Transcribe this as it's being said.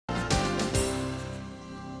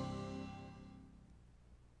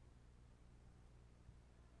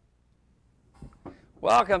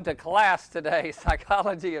Welcome to class today,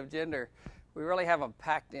 Psychology of Gender. We really have them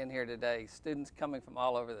packed in here today, students coming from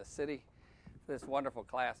all over the city for this wonderful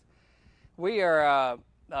class. We are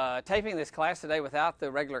taping this class today without the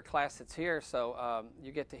regular class that's here, so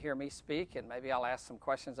you get to hear me speak, and maybe I'll ask some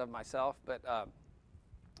questions of myself, but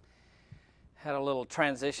had a little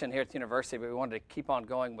transition here at the university, but we wanted to keep on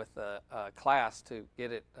going with the class to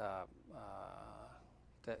get it,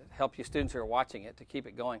 to help you students who are watching it, to keep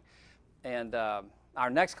it going. And our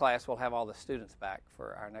next class, we'll have all the students back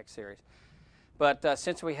for our next series. But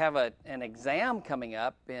since we have an exam coming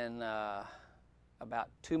up in about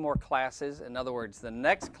 2 more classes, in other words, the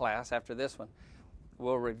next class after this one,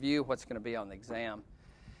 we'll review what's going to be on the exam.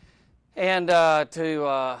 And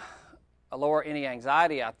to lower any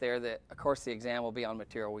anxiety out there, that, of course, the exam will be on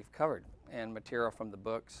material we've covered and material from the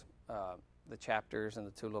books, the chapters and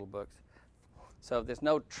the 2 little books. So there's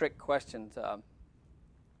no trick questions.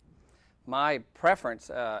 My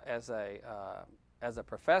preference as a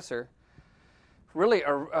professor really,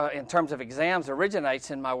 in terms of exams,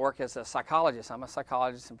 originates in my work as a psychologist. I'm a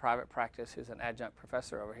psychologist in private practice who's an adjunct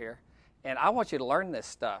professor over here. And I want you to learn this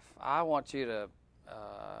stuff. I want you to,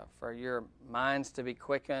 for your minds to be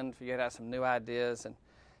quickened, for you to have some new ideas and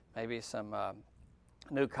maybe some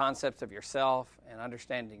new concepts of yourself and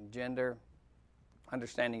understanding gender,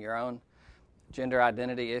 understanding your own gender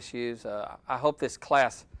identity issues. I hope this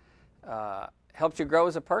class helps you grow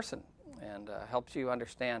as a person and helps you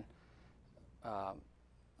understand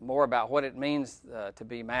more about what it means to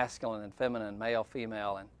be masculine and feminine, male,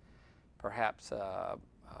 female, and perhaps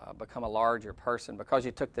become a larger person because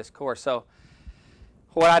you took this course. So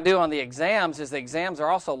what I do on the exams is the exams are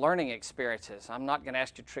also learning experiences. I'm not going to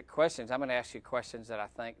ask you trick questions. I'm going to ask you questions that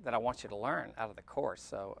I want you to learn out of the course.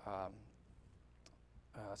 So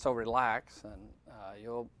so relax, and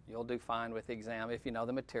you'll do fine with the exam if you know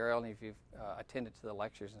the material and if you've attended to the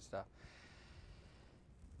lectures and stuff.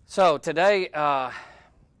 So today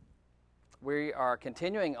we are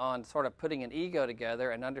continuing on sort of putting an ego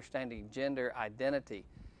together and understanding gender identity.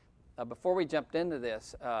 Before we jumped into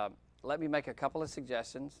this, let me make a couple of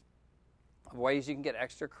suggestions of ways you can get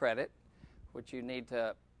extra credit, which you need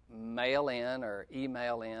to mail in or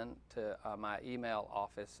email in to my email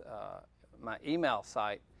office, my email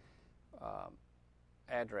site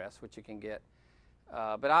address, which you can get.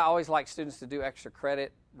 But I always like students to do extra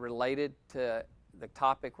credit related to the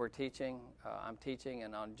topic we're teaching. I'm teaching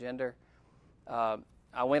and on gender.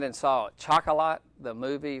 I went and saw Chocolat, the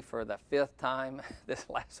movie, for the 5th time this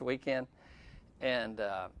last weekend, and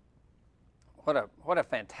what a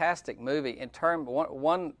fantastic movie. In terms,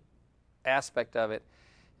 one aspect of it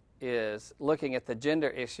is looking at the gender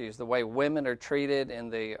issues, the way women are treated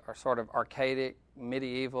in the sort of archaic,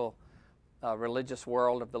 medieval religious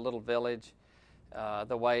world of the little village,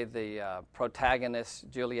 the way the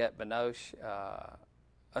protagonist, Juliette Binoche,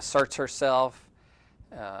 asserts herself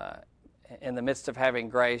in the midst of having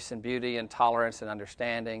grace and beauty and tolerance and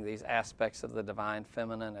understanding, these aspects of the divine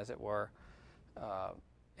feminine, as it were.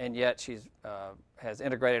 And yet she's has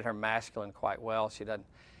integrated her masculine quite well.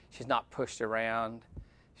 She's not pushed around.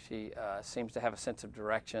 She seems to have a sense of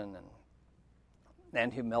direction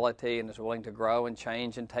and humility, and is willing to grow and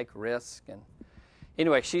change and take risks. And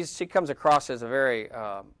anyway, she comes across as a very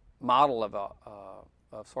model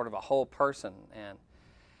of sort of a whole person.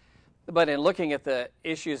 But in looking at the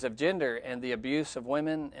issues of gender and the abuse of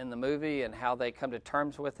women in the movie and how they come to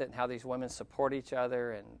terms with it and how these women support each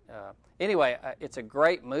other, and anyway, it's a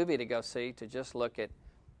great movie to go see, to just look at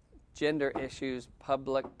gender issues,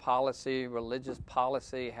 public policy, religious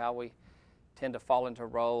policy, how we tend to fall into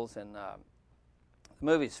roles, and the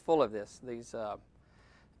movie's full of these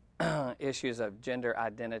issues of gender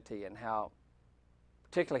identity and how,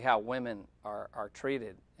 particularly how women are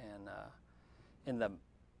treated in the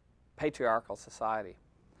patriarchal society.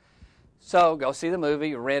 So go see the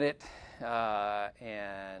movie, rent it,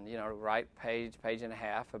 and write page and a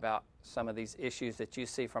half about some of these issues that you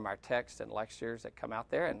see from our text and lectures that come out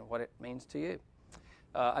there and what it means to you.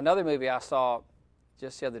 Another movie I saw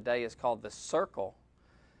just the other day is called The Circle,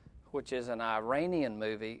 which is an Iranian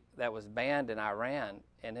movie that was banned in Iran.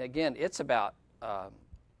 And again, it's about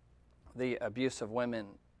the abuse of women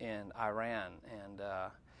in Iran. And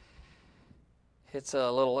it's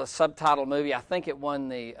a little subtitled movie. I think it won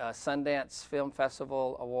the Sundance Film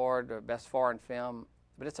Festival Award, or Best Foreign Film.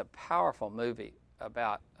 But it's a powerful movie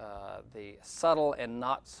about the subtle and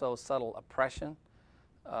not so subtle oppression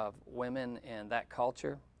of women in that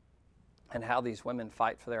culture, and how these women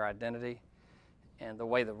fight for their identity, and the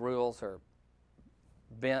way the rules are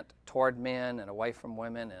bent toward men and away from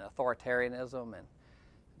women, and authoritarianism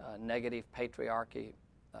and negative patriarchy.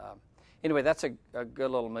 Anyway, that's a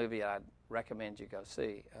good little movie I'd recommend you go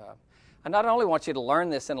see. I not only want you to learn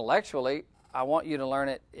this intellectually, I want you to learn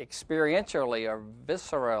it experientially or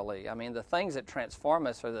viscerally. I mean, the things that transform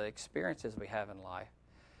us are the experiences we have in life.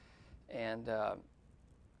 And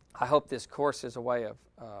I hope this course is a way of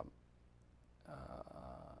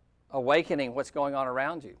awakening what's going on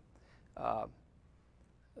around you.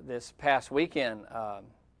 This past weekend,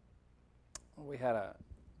 we had a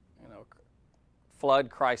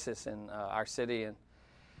flood crisis in our city, and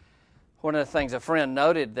one of the things a friend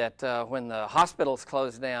noted that when the hospitals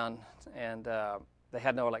closed down and they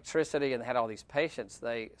had no electricity and they had all these patients,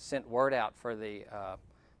 they sent word out for the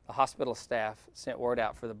hospital staff sent word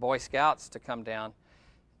out for the Boy Scouts to come down.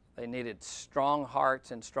 They needed strong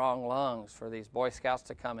hearts and strong lungs for these Boy Scouts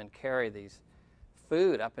to come and carry these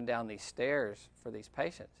food up and down these stairs for these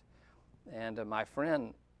patients. And my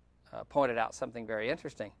friend pointed out something very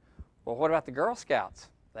interesting. Well, what about the Girl Scouts?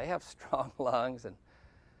 They have strong lungs and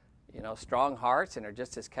strong hearts and are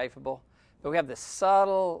just as capable. But we have this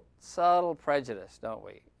subtle prejudice, don't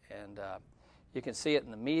we? And you can see it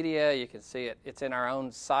in the media. You can see it. It's in our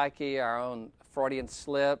own psyche, our own Freudian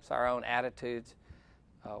slips, our own attitudes,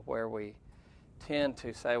 where we tend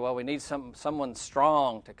to say, well, we need someone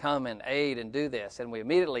strong to come and aid and do this. And we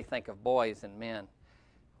immediately think of boys and men,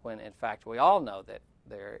 when in fact we all know that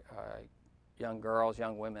young girls,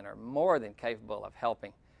 young women are more than capable of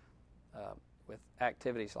helping with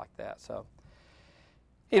activities like that. So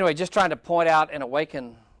anyway, just trying to point out and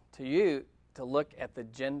awaken to you to look at the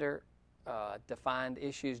gender defined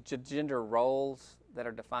issues, gender roles that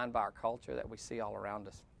are defined by our culture that we see all around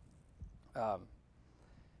us.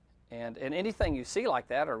 And anything you see like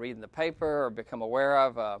that or read in the paper or become aware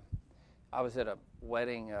of, I was at a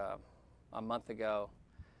wedding a month ago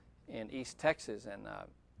in East Texas, and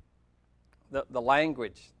the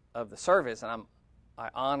language of the service, and I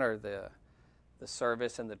honor the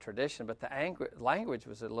service and the tradition, but the language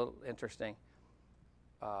was a little interesting,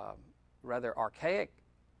 rather archaic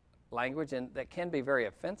language, and that can be very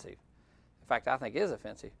offensive. In fact, I think is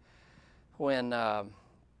offensive. When the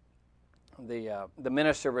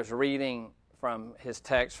minister was reading from his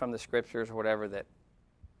text, from the scriptures or whatever, that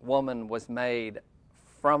woman was made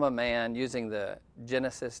from a man, using the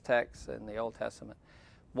Genesis text in the Old Testament,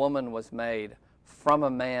 woman was made from a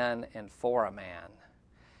man and for a man.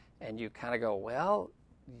 And you kind of go, well,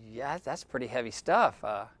 yeah, that's pretty heavy stuff.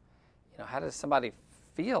 How does somebody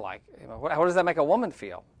feel like? How does that make a woman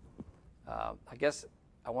feel? I guess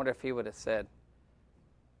I wonder if he would have said,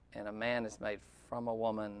 and a man is made from a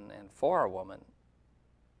woman and for a woman.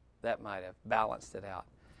 That might have balanced it out.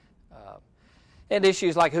 And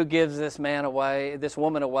issues like who gives this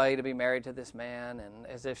woman away to be married to this man, and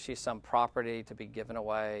as if she's some property to be given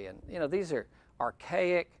away. And these are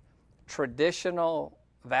archaic, traditional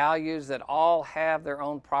values that all have their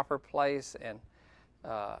own proper place and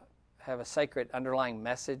have a sacred underlying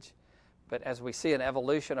message. But as we see an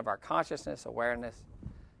evolution of our consciousness, awareness,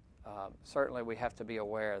 certainly we have to be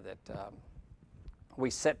aware that we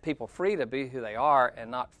set people free to be who they are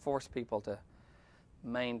and not force people to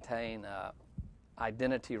maintain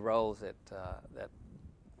identity roles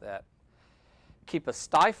that keep us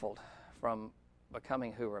stifled from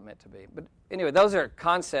becoming who we're meant to be. But anyway, those are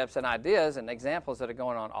concepts and ideas and examples that are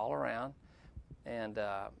going on all around, and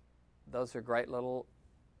those are great little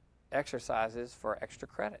exercises for extra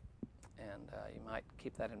credit, and you might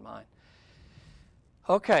keep that in mind.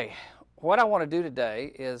 Okay, what I want to do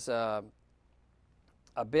today is a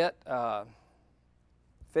bit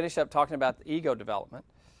finish up talking about the ego development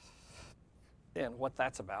and what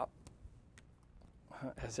that's about,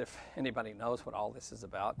 as if anybody knows what all this is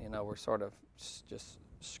about. We're sort of just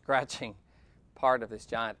scratching part of this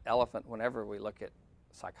giant elephant whenever we look at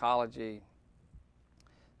psychology,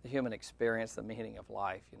 the human experience, the meaning of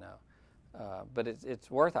life, but it's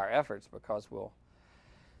worth our efforts, because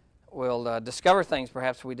we'll discover things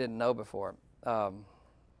perhaps we didn't know before. One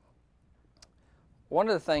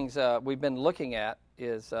of the things we've been looking at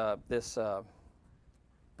is this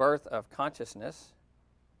birth of consciousness.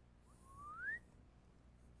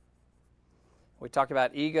 We talked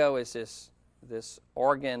about ego as this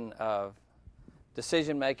organ of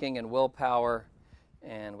decision making and willpower,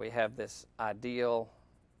 and we have this ideal,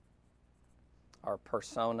 our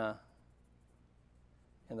persona.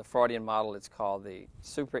 In the Freudian model, it's called the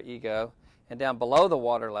superego. And down below the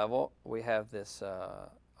water level, we have this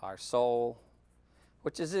our soul,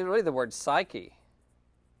 which is really the word psyche.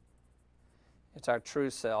 It's our true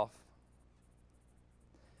self.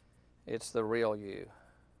 It's the real you.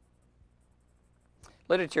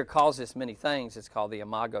 Literature calls this many things. It's called the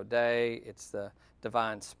imago Dei. It's the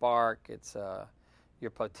divine spark. It's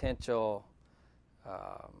your potential,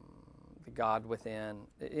 the God within.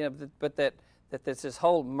 But that there's this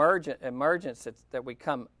whole emergence that we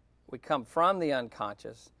come from the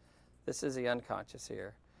unconscious. This is the unconscious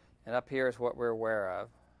here, and up here is what we're aware of,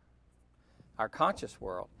 our conscious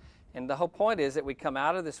world. And the whole point is that we come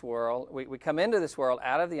out of this world, we come into this world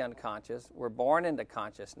out of the unconscious. We're born into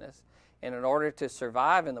consciousness, and in order to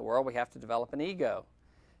survive in the world, we have to develop an ego.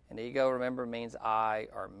 And ego, remember, means I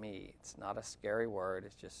or me. It's not a scary word.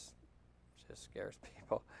 It just scares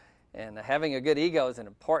people. And having a good ego is an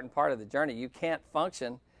important part of the journey. You can't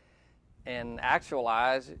function and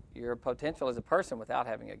actualize your potential as a person without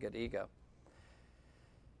having a good ego.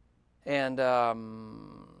 And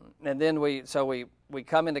then we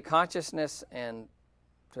come into consciousness and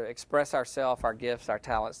to express ourselves, our gifts, our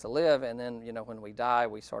talents to live. And then when we die,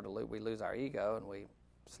 we sort of we lose our ego and we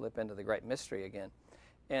slip into the great mystery again.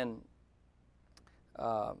 And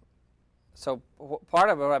so part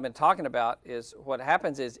of what I've been talking about is what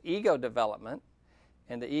happens is ego development,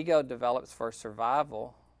 and the ego develops for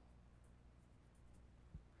survival,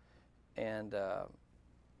 and the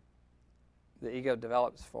ego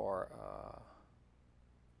develops for,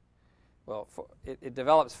 it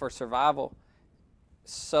develops for survival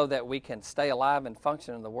so that we can stay alive and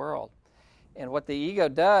function in the world. And what the ego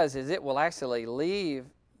does is it will actually leave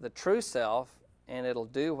the true self, and it'll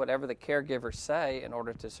do whatever the caregivers say in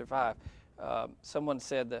order to survive. Someone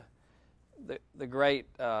said the great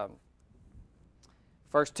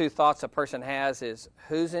first two thoughts a person has is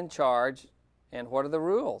who's in charge and what are the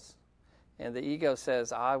rules. And the ego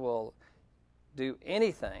says, I will do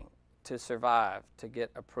anything to survive, to get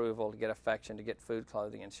approval, to get affection, to get food,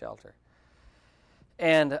 clothing, and shelter.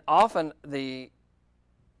 And often the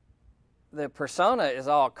persona is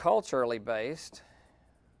all culturally based.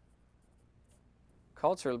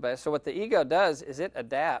 So what the ego does is it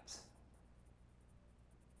adapts.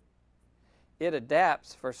 It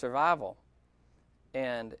adapts for survival.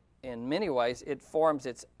 And in many ways, it forms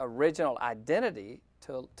its original identity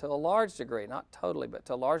to a large degree, not totally, but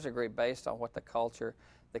to a large degree based on what the culture,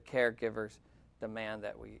 the caregivers demand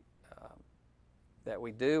that we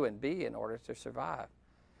do and be in order to survive.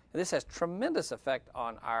 And this has tremendous effect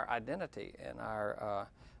on our identity and our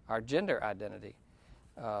gender identity.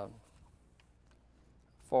 And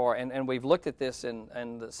we've looked at this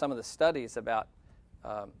in some of the studies about,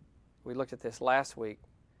 we looked at this last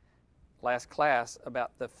class,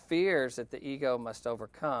 about the fears that the ego must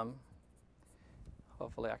overcome.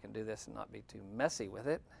 Hopefully I can do this and not be too messy with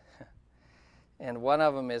it. And one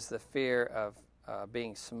of them is the fear of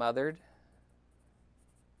being smothered.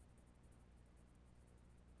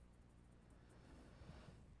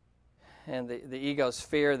 And the ego's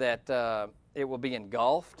fear that it will be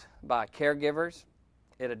engulfed by caregivers.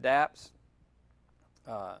 It adapts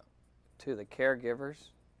to the caregivers,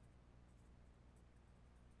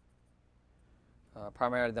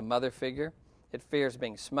 primarily the mother figure. It fears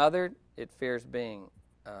being smothered. It fears being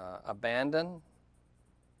abandoned.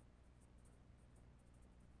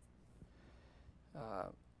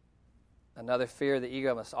 Another fear the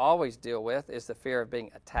ego must always deal with is the fear of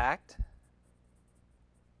being attacked.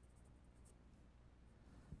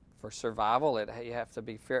 For survival, you have to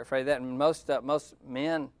be afraid of that. And most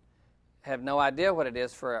men have no idea what it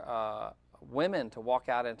is for women to walk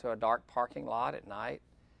out into a dark parking lot at night,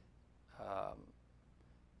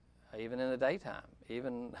 even in the daytime,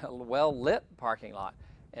 even a well-lit parking lot,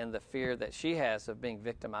 and the fear that she has of being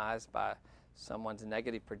victimized by someone's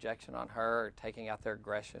negative projection on her or taking out their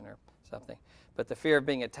aggression or something. But the fear of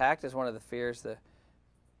being attacked is one of the fears the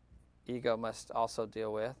ego must also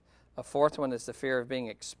deal with. A fourth one is the fear of being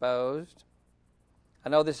exposed. I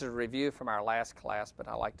know this is a review from our last class, but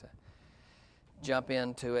I like to jump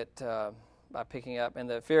into it by picking up. And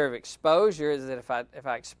the fear of exposure is that if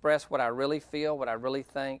I express what I really feel, what I really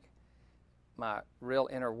think, my real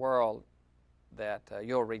inner world, that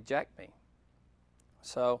you'll reject me.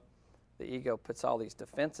 So the ego puts all these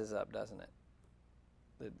defenses up, doesn't it?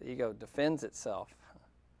 The ego defends itself,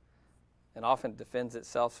 and often defends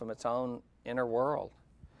itself from its own inner world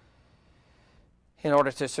in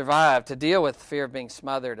order to survive, to deal with fear of being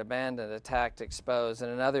smothered, abandoned, attacked, exposed.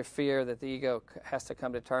 And another fear that the ego has to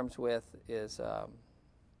come to terms with is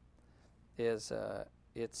its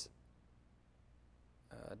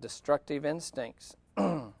destructive instincts.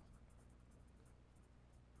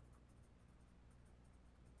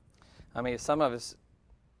 I mean, some of us,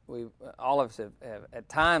 all of us have at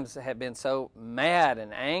times have been so mad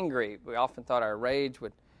and angry. We often thought our rage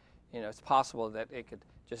would, it's possible that it could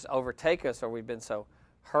just overtake us, or we've been so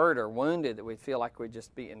hurt or wounded that we feel like we'd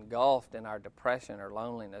just be engulfed in our depression or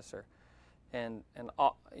loneliness. and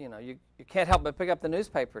all, you can't help but pick up the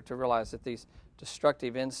newspaper to realize that these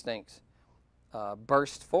destructive instincts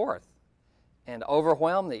burst forth and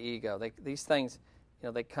overwhelm the ego. These things,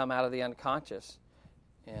 they come out of the unconscious,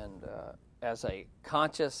 and as a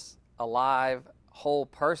conscious, alive, whole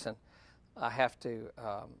person, I have to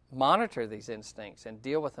monitor these instincts and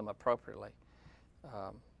deal with them appropriately.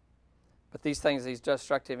 But these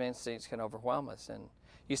destructive instincts can overwhelm us, and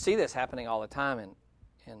you see this happening all the time in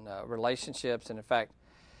relationships. And in fact,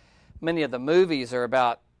 many of the movies are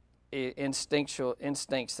about instincts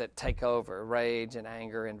that take over, rage and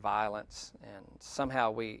anger and violence, and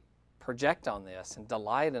somehow we project on this and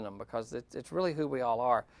delight in them because it's really who we all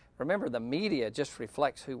are. Remember, the media just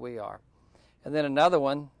reflects who we are. And then another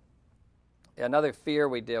fear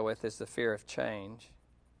we deal with is the fear of change.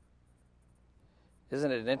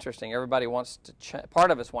 Isn't it interesting? Everybody wants to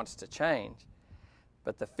part of us wants to change,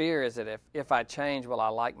 but the fear is that if I change, will I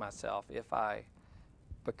like myself? If I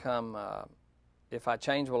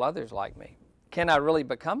change, will others like me? Can I really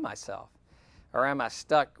become myself? Or am I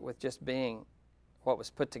stuck with just being what was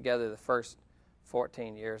put together the first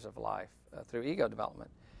 14 years of life through ego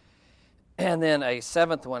development? And then a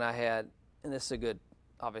seventh one I had, and this is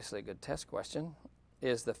obviously a good test question,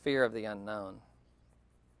 is the fear of the unknown.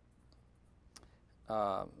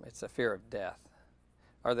 It's the fear of death,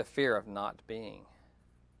 or the fear of not being.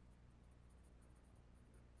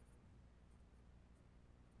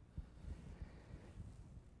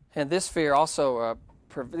 And this fear also,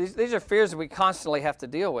 these are fears that we constantly have to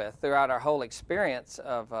deal with throughout our whole experience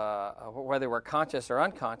of whether we're conscious or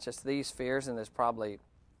unconscious. These fears, and there's probably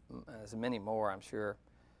as many more, I'm sure,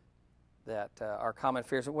 that are common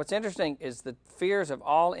fears. What's interesting is the fears of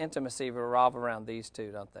all intimacy revolve around these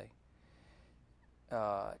two, don't they?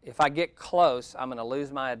 If I get close, I'm going to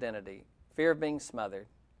lose my identity. Fear of being smothered.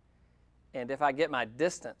 And if I get my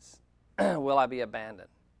distance, will I be abandoned?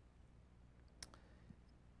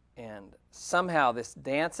 And somehow this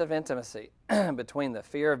dance of intimacy between the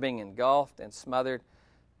fear of being engulfed and smothered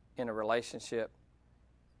in a relationship,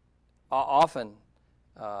 often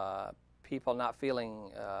people not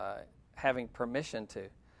feeling, having permission to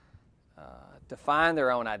define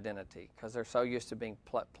their own identity because they're so used to being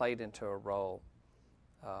played into a role.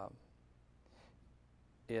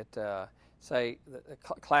 Say the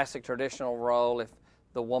classic traditional role, if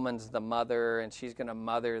the woman's the mother and she's going to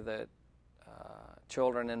mother the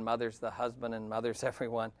children and mothers the husband and mothers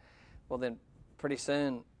everyone, well then pretty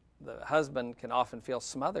soon the husband can often feel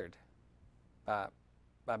smothered by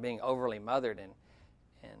being overly mothered, and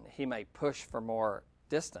he may push for more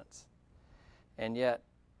distance. And yet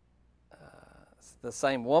the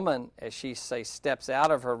same woman, as she steps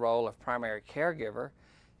out of her role of primary caregiver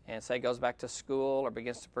and goes back to school or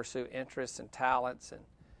begins to pursue interests and talents and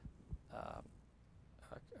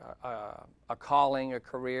a calling, a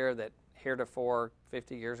career that heretofore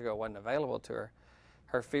 50 years ago wasn't available to her,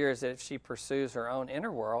 her fear is that if she pursues her own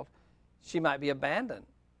inner world, she might be abandoned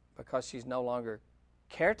because she's no longer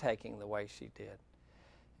caretaking the way she did.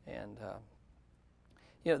 And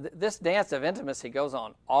this dance of intimacy goes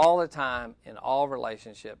on all the time in all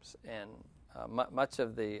relationships, and much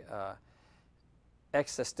of the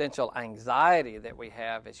existential anxiety that we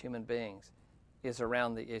have as human beings is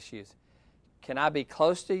around the issues. Can I be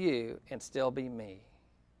close to you and still be me?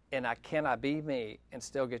 And can I be me and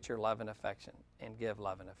still get your love and affection and give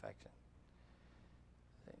love and affection?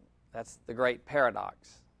 That's the great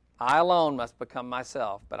paradox. I alone must become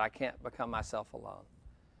myself, but I can't become myself alone.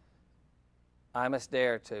 I must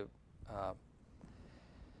dare to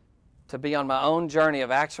be on my own journey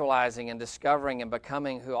of actualizing and discovering and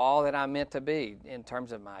becoming all that I'm meant to be in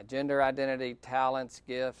terms of my gender identity, talents,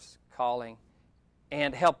 gifts, calling,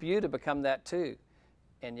 and help you to become that too.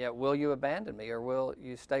 And yet, will you abandon me, or will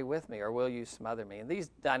you stay with me, or will you smother me? And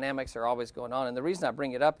these dynamics are always going on. And the reason I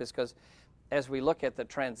bring it up is because as we look at the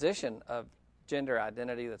transition of gender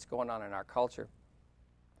identity that's going on in our culture,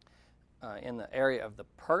 in the area of the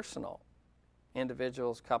personal,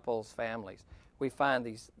 individuals, couples, families, we find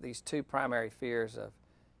these two primary fears of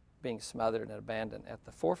being smothered and abandoned at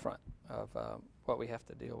the forefront of what we have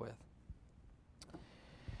to deal with.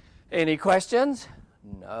 Any questions?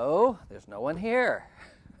 No, there's no one here.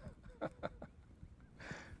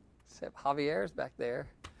 Except Javier's back there,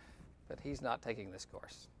 but he's not taking this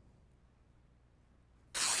course.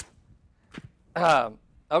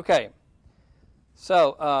 Okay,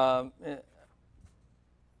 so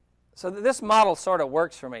this model sort of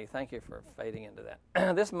works for me. Thank you for fading into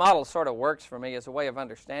that. This model sort of works for me as a way of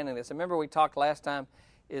understanding this. Remember we talked last time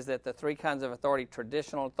is that the three kinds of authority,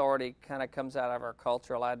 traditional authority kind of comes out of our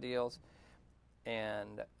cultural ideals.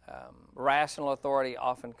 And rational authority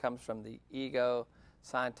often comes from the ego,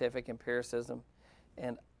 scientific empiricism.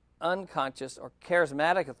 And unconscious or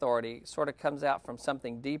charismatic authority sort of comes out from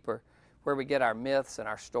something deeper, where we get our myths and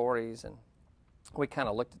our stories, and we kind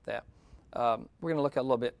of looked at that. We're going to look a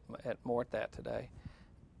little bit more at that today,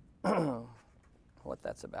 what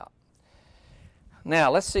that's about.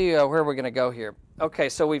 Now, let's see where we're going to go here. Okay,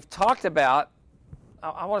 so we've talked about,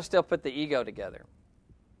 I want to still put the ego together.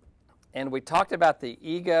 And we talked about the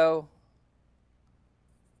ego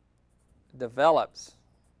develops,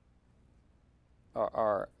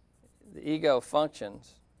 or the ego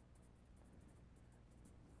functions,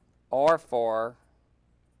 or for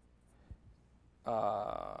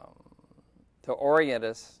to orient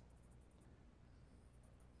us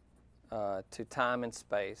to time and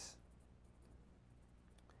space,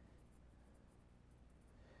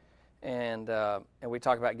 and we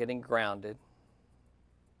talk about getting grounded.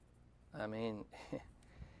 I mean,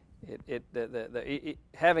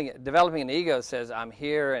 developing an ego says I'm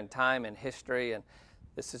here in time and history, and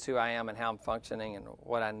this is who I am and how I'm functioning and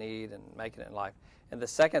what I need and making it in life. And the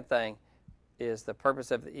second thing is the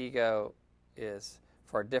purpose of the ego is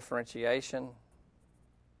for differentiation,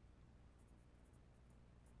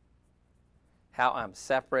 how I'm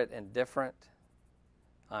separate and different.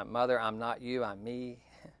 I'm mother, I'm not you, I'm me.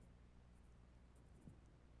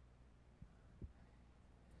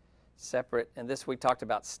 Separate, and this we talked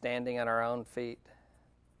about standing on our own feet.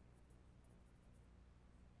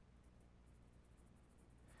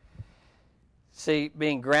 See,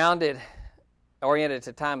 being grounded, oriented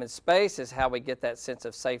to time and space is how we get that sense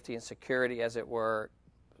of safety and security, as it were,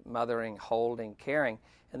 mothering, holding, caring.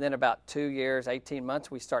 And then about 2 years, 18 months,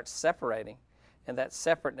 we start separating, and that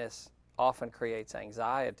separateness often creates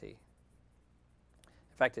anxiety.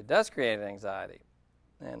 In fact, it does create anxiety,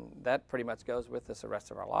 and that pretty much goes with us the rest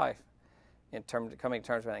of our life, in terms of coming to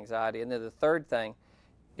terms with anxiety. And then the third thing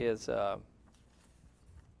is the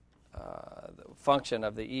function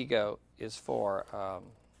of the ego is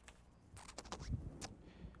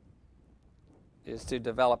to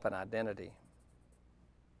develop an identity.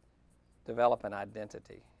 Develop an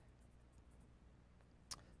identity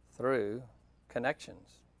through connections.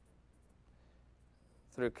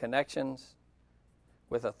 Through connections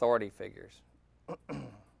with authority figures.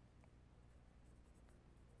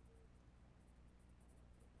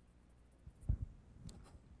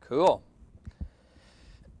 Cool.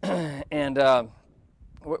 And I'm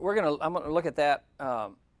going to look at that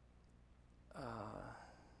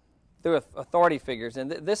through authority figures,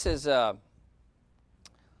 and this is the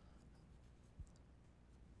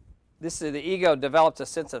ego develops a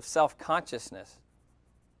sense of self-consciousness.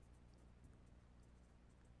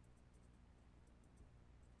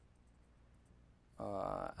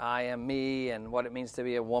 I am me, and what it means to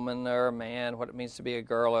be a woman or a man, what it means to be a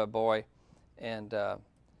girl or a boy, and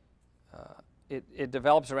it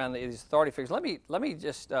develops around these authority figures. Let me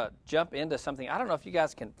just jump into something. I don't know if you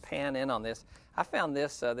guys can pan in on this. I found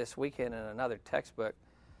this this weekend in another textbook.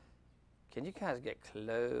 Can you guys get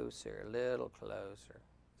closer, a little closer?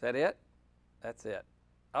 Is that it? That's it.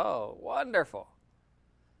 Oh, wonderful.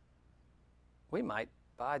 We might,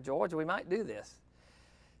 by George, we might do this.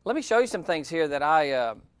 Let me show you some things here that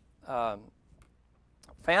I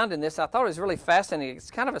found in this. I thought it was really fascinating. It's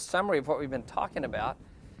kind of a summary of what we've been talking about.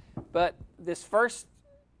 But this first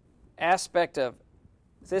aspect of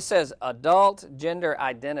this says adult gender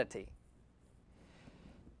identity.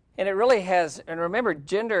 And it really has, and remember,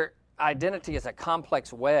 gender identity is a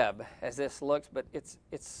complex web, as this looks, but it's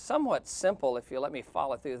somewhat simple if you let me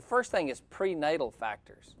follow through. The first thing is prenatal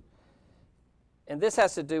factors. And this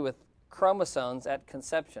has to do with chromosomes at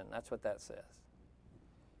conception. That's what that says.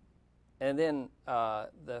 And then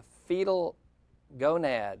the fetal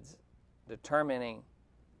gonads determining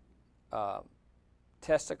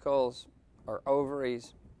testicles or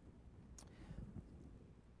ovaries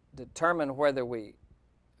determine whether we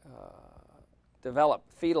develop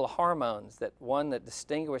fetal hormones, that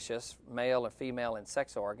distinguishes male or female in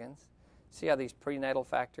sex organs. See how these prenatal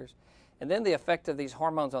factors? And then the effect of these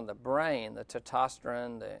hormones on the brain, the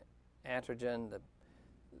testosterone, the androgen,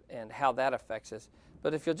 and how that affects us.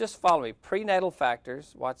 But if you'll just follow me, prenatal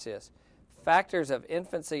factors, watch this, factors of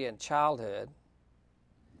infancy and childhood,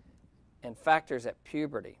 and factors at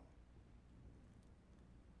puberty.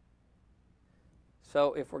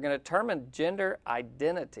 So if we're going to determine gender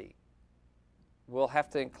identity, we'll have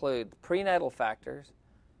to include prenatal factors.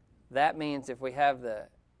 That means if we have the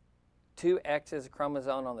two X's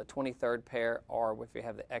chromosome on the 23rd pair, or if we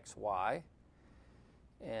have the XY,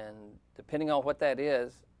 and depending on what that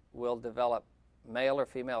is, we'll develop male or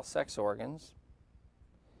female sex organs.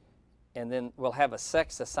 and then we'll have a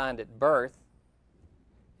sex assigned at birth.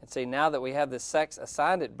 And see, now that we have the sex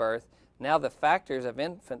assigned at birth, now the factors of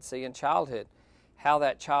infancy and childhood, how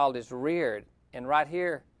that child is reared. And right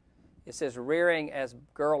here, it says rearing as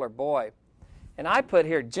girl or boy. And I put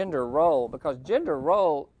here gender role, because gender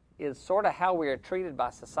role is sort of how we are treated by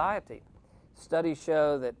society. Studies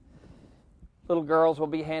show that little girls will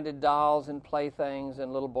be handed dolls and playthings,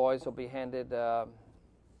 and little boys will be handed,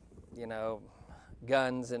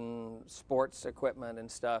 guns and sports equipment and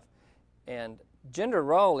stuff. And gender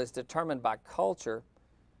role is determined by culture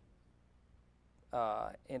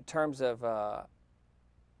in terms of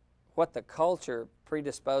what the culture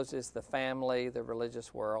predisposes the family, the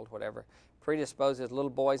religious world, whatever, predisposes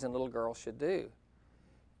little boys and little girls should do.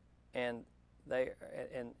 And the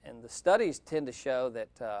studies tend to show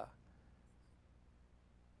that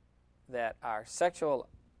that our sexuality,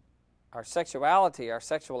 our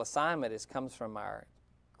sexual assignment comes from our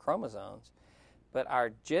chromosomes, but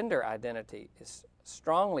our gender identity is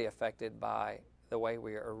strongly affected by the way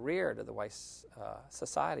we are reared or the way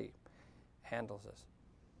society handles us.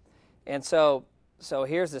 And so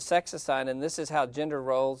here's the sex assigned, and this is how gender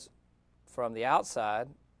roles from the outside.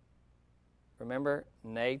 Remember,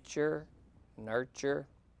 nature, nurture,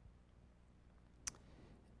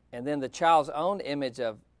 and then the child's own image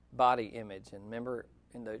of body image. And remember,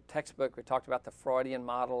 in the textbook, we talked about the Freudian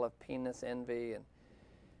model of penis envy, and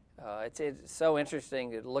it's so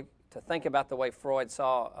interesting to think about the way Freud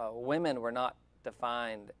saw women were not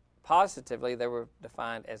defined positively; they were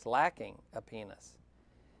defined as lacking a penis,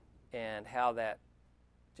 and how that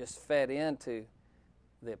just fed into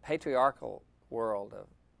the patriarchal world of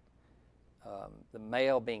the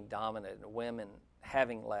male being dominant and women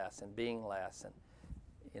having less and being less.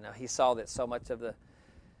 And he saw that so much of the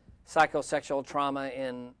psychosexual trauma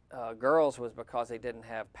in girls was because they didn't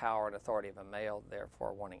have power and authority of a male,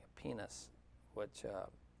 therefore wanting a penis, which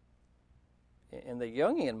in the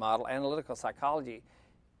Jungian model, analytical psychology,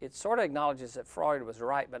 it sort of acknowledges that Freud was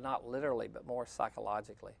right, but not literally, but more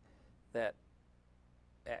psychologically, that,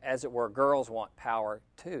 as it were, girls want power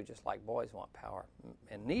too, just like boys want power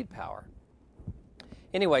and need power.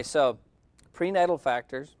 Anyway, so prenatal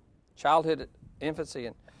factors, childhood, infancy,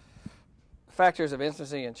 and factors of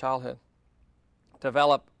infancy and childhood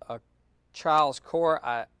develop a child's core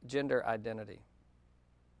gender identity.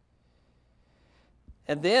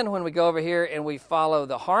 And then when we go over here and we follow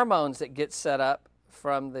the hormones that get set up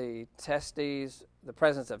from the testes, the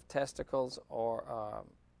presence of testicles or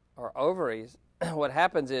ovaries, what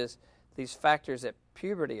happens is these factors at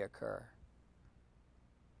puberty occur.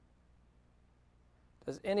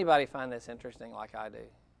 Does anybody find this interesting like I do?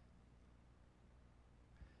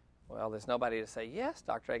 Well, there's nobody to say, yes,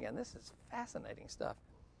 Dr. Reagan, this is fascinating stuff.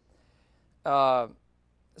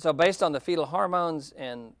 So based on the fetal hormones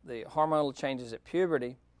and the hormonal changes at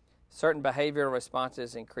puberty, certain behavioral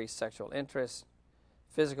responses increase sexual interest,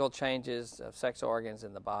 physical changes of sex organs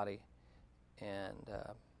in the body. And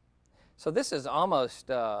so this is almost,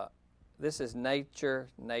 this is nature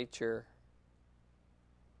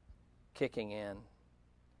kicking in.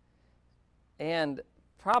 And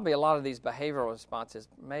probably a lot of these behavioral responses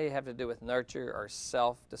may have to do with nurture or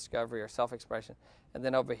self-discovery or self-expression. And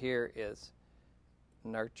then over here is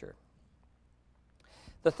nurture.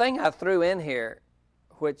 The thing I threw in here,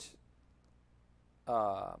 which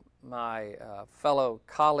my fellow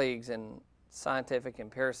colleagues in scientific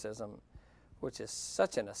empiricism, which is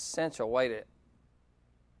such an essential way to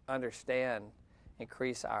understand,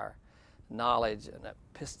 increase our knowledge and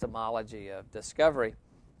epistemology of discovery,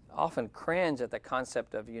 often cringe at the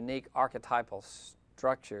concept of unique archetypal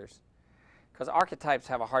structures, because archetypes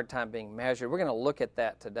have a hard time being measured. We're going to look at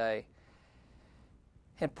that today.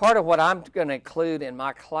 And part of what I'm going to include in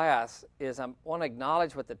my class is I want to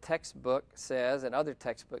acknowledge what the textbook says and other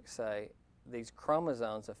textbooks say. These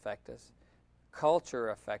chromosomes affect us. Culture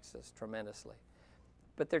affects us tremendously.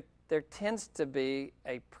 But there tends to be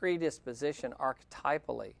a predisposition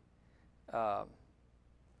archetypally that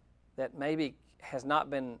maybe has not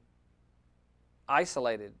been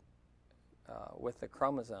isolated with the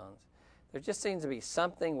chromosomes. There just seems to be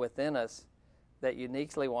something within us that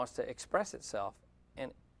uniquely wants to express itself.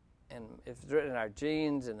 And it's written in our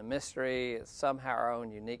genes and the mystery, it's somehow our own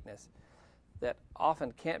uniqueness that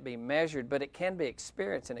often can't be measured, but it can be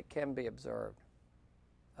experienced and it can be observed.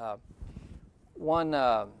 One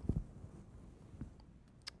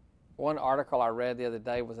article I read the other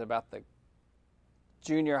day was about the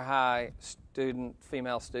junior high student,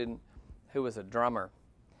 female student, who was a drummer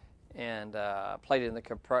and played in the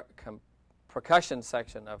percussion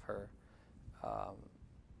section of her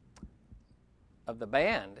of the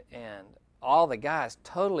band. And all the guys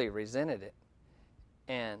totally resented it.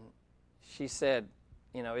 And she said,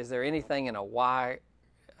 is there anything in a Y,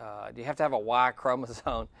 do you have to have a Y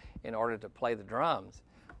chromosome in order to play the drums?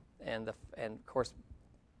 And of course,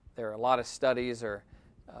 there are a lot of studies or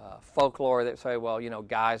folklore that say, well,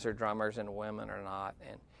 guys are drummers and women are not.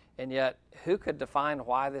 And yet, who could define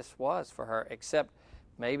why this was for her except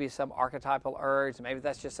maybe some archetypal urge? Maybe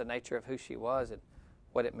that's just the nature of who she was, and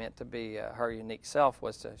what it meant to be her unique self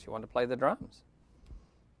was she wanted to play the drums.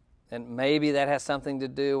 And maybe that has something to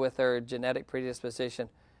do with her genetic predisposition.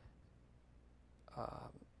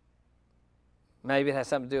 Maybe it has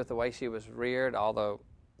something to do with the way she was reared, although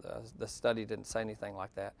the study didn't say anything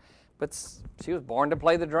like that. But she was born to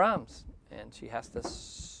play the drums, and she has to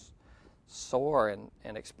soar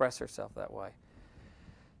and express herself that way.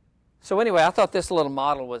 So anyway, I thought this little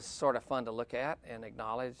model was sort of fun to look at and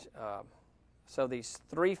acknowledge. So these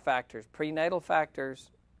three factors, prenatal factors,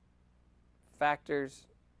 factors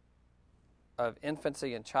of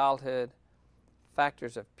infancy and childhood,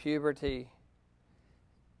 factors of puberty,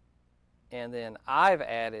 and then I've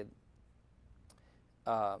added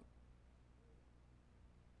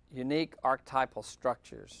unique archetypal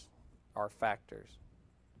structures or factors.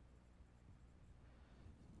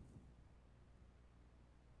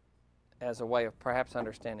 As a way of perhaps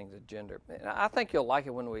understanding the gender. And I think you'll like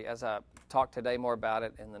it as I talk today more about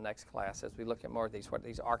it in the next class, as we look at more of what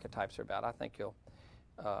these archetypes are about. I think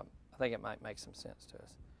it might make some sense to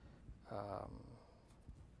us.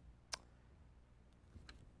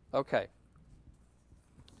 Okay.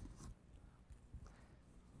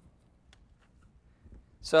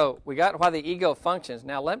 So we got why the ego functions.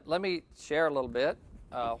 Now let me share a little bit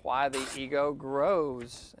why the ego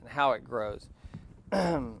grows and how it grows.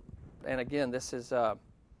 And again, this is the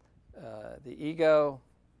ego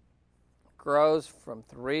grows from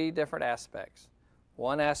three different aspects.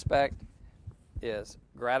 One aspect is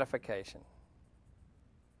gratification.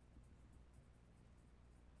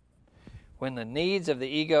 When the needs of the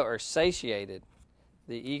ego are satiated,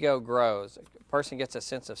 the ego grows. A person gets a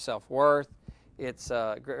sense of self-worth. Its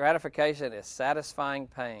gratification is satisfying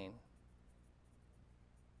pain.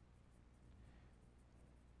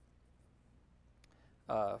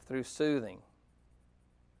 Through soothing.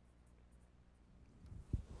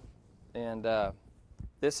 And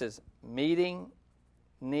this is meeting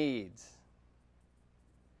needs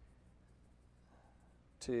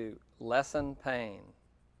to lessen pain.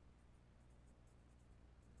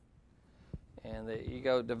 And the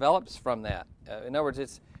ego develops from that. In other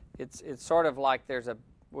words, it's sort of like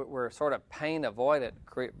we're sort of pain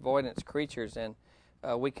avoidance creatures, and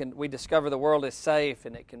we discover the world is safe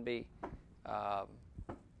and it can be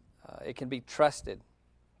trusted.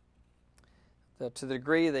 To the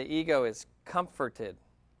degree the ego is comforted.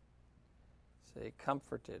 Say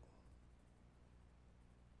comforted.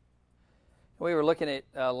 We were looking at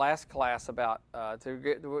last class about to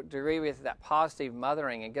the degree with that positive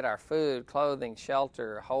mothering and get our food, clothing,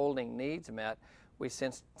 shelter, holding needs met, we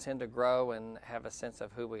tend to grow and have a sense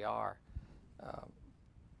of who we are.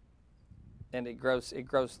 And it grows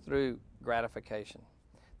through gratification.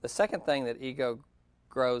 The second thing that ego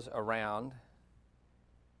grows around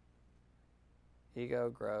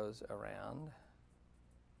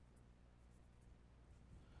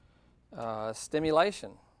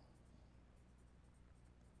stimulation.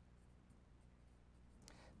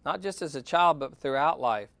 Not just as a child, but throughout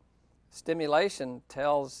life. Stimulation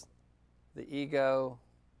tells the ego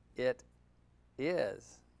it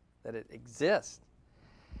is, that it exists.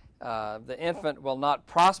 The infant will not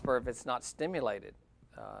prosper if it's not stimulated.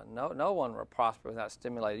 No one will prosper without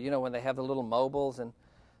stimulated. When they have the little mobiles and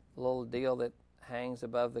the little deal that hangs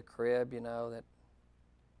above the crib, that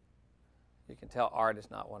you can tell art is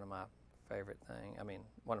not one of my favorite things.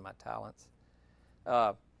 One of my talents.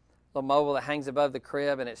 The mobile that hangs above the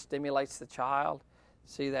crib and it stimulates the child.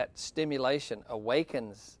 See, that stimulation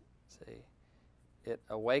awakens. It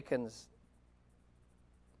awakens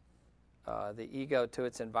the ego to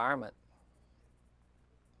its environment.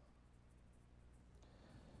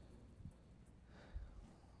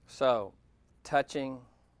 So, touching,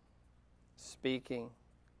 speaking,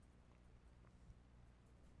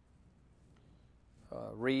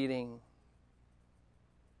 reading,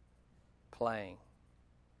 playing.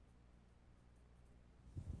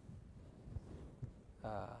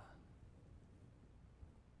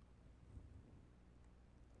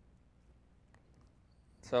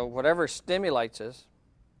 So whatever stimulates us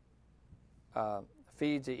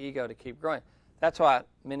feeds the ego to keep growing. That's why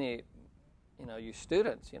many, you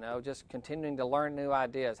students, just continuing to learn new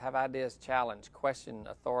ideas, have ideas challenged, question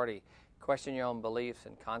authority, question your own beliefs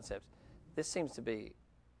and concepts. This seems to be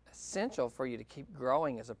essential for you to keep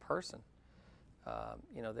growing as a person.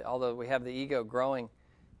 Although we have the ego growing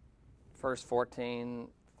first 14,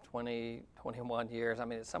 20, 21 years, I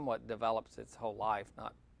mean, it somewhat develops its whole life,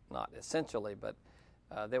 not essentially, but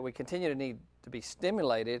that we continue to need to be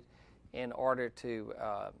stimulated in order to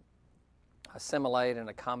assimilate and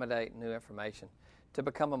accommodate new information to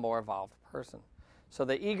become a more evolved person. So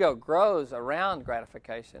the ego grows around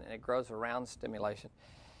gratification, and it grows around stimulation.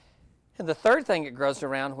 And the third thing it grows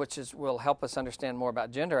around, which will help us understand more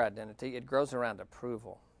about gender identity, it grows around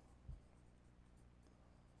approval.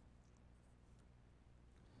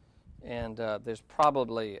 And there's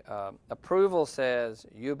probably, approval says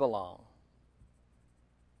you belong.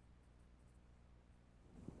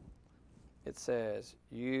 It says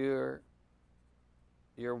you're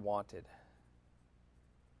wanted.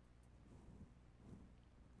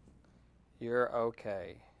 You're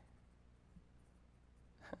okay.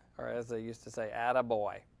 Or as they used to say,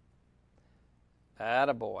 attaboy.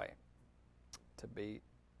 Attaboy. To be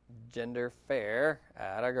gender fair,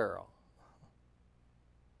 attagirl.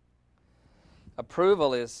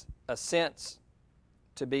 Approval is a sense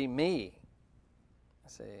to be me.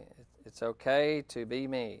 See, it's okay to be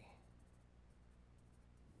me.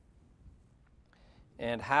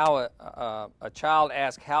 And how a child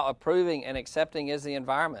asks, how approving and accepting is the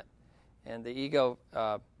environment? And the ego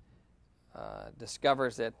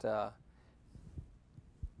discovers that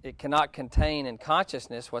it cannot contain in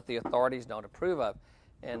consciousness what the authorities don't approve of.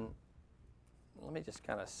 And let me just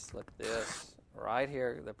kind of slip this right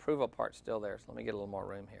here. The approval part's still there, so let me get a little more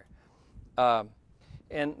room here.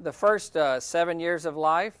 In the first 7 years of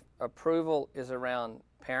life, approval is around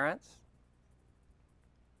parents.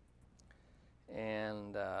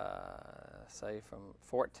 And say from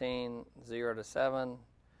 14, 0 to 7,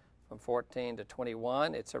 from 14 to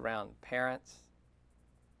 21, it's around parents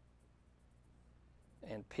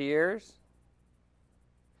and peers.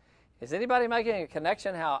 Is anybody making a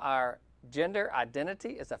connection how our gender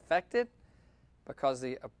identity is affected? Because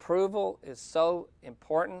the approval is so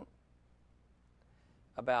important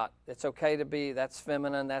about it's okay to be, that's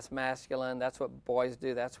feminine, that's masculine, that's what boys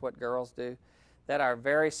do, that's what girls do. That our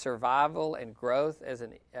very survival and growth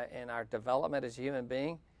in our development as a human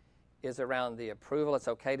being is around the approval. It's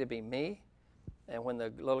okay to be me. And when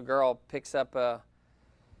the little girl picks up a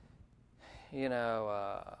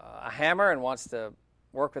hammer and wants to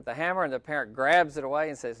work with the hammer, and the parent grabs it away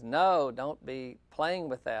and says, "No, don't be playing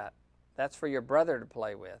with that. That's for your brother to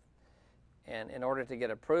play with." And in order to get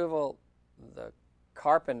approval, the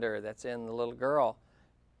carpenter that's in the little girl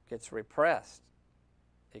gets repressed.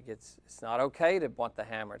 It's not okay to want the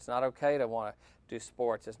hammer. It's not okay to want to do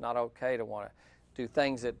sports. It's not okay to want to do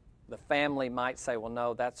things that the family might say, well,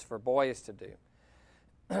 no, that's for boys to do.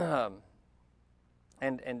 The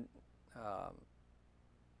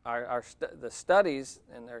studies,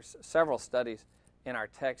 and there's several studies in our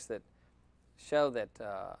text that show that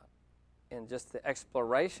in just the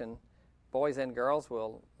exploration, boys and girls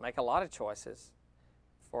will make a lot of choices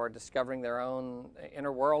for discovering their own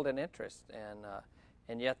inner world and interest.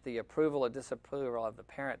 And yet the approval or disapproval of the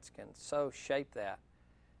parents can so shape that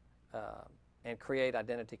and create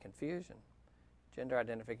identity confusion, gender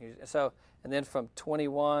identity confusion. So, and then from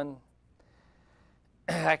 21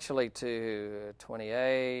 actually to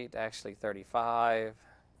 28, actually 35,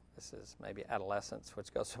 this is maybe adolescence,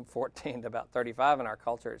 which goes from 14 to about 35 in our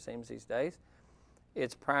culture, it seems these days.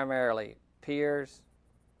 It's primarily peers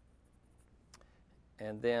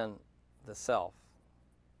and then the self.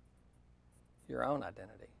 Your own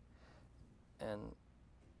identity.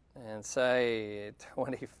 And say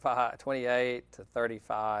 28 to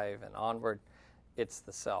 35 and onward, it's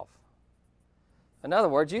the self. In other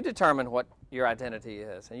words, you determine what your identity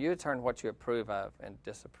is, and you determine what you approve of and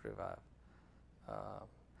disapprove of.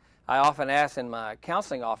 I often ask in my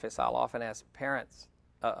counseling office, I'll often ask parents,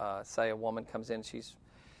 say a woman comes in, she's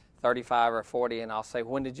 35 or 40, and I'll say,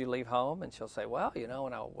 when did you leave home? And she'll say, well,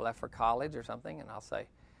 when I left for college or something. And I'll say,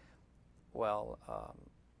 well,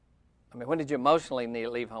 when did you emotionally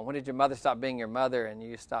leave home? When did your mother stop being your mother and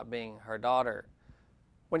you stop being her daughter?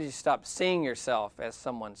 When did you stop seeing yourself as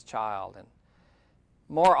someone's child? And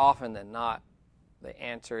more often than not, the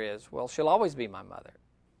answer is, well, she'll always be my mother.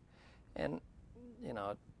 And,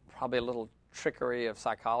 probably a little trickery of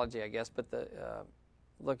psychology, I guess, but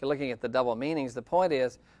looking at the double meanings, the point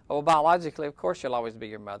is, well, biologically, of course, she'll always be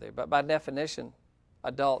your mother. But by definition,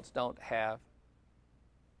 adults don't have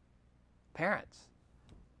parents.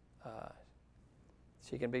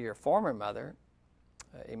 She can be your former mother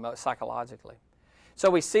psychologically.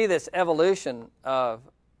 So we see this evolution of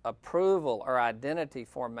approval or identity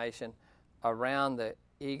formation around the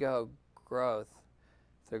ego growth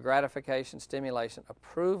through gratification, stimulation,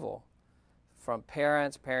 approval from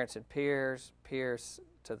parents, parents and peers, peers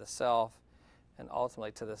to the self, and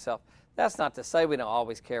ultimately to the self. That's not to say we don't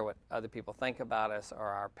always care what other people think about us, or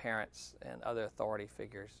our parents and other authority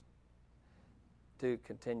figures do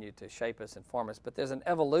continue to shape us and form us, but there's an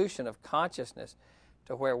evolution of consciousness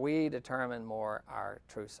to where we determine more our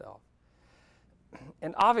true self.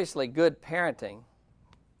 And obviously good parenting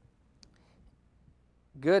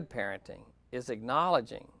is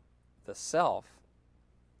acknowledging the self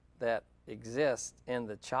that exists in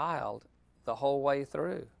the child the whole way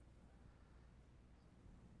through.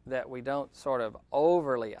 That we don't sort of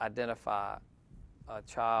overly identify a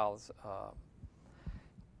child's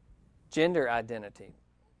gender identity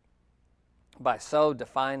by so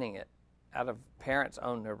defining it out of parents'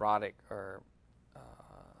 own neurotic or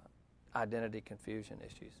identity confusion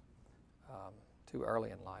issues too early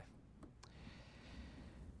in life.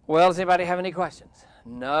 Well, does anybody have any questions?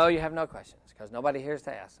 No, you have no questions, because nobody here is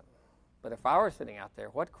to ask them. But if I were sitting out there,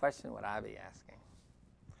 what question would I be asking?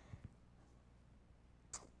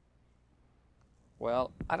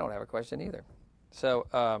 Well, I don't have a question either. So,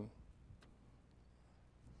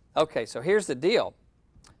 okay, so here's the deal.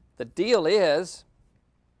 The deal is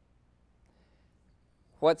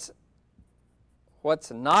what's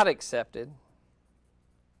not accepted.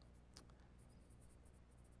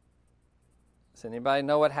 Does anybody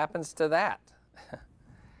know what happens to that?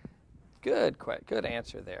 Good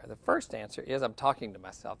answer there. The first answer is I'm talking to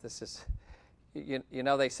myself. This is, you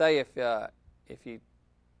know, they say if you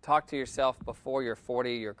talk to yourself before you're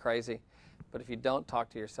 40, you're crazy. But if you don't talk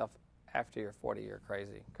to yourself after you're 40, you're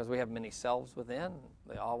crazy. Because we have many selves within.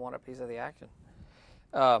 They all want a piece of the action.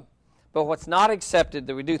 But what's not accepted,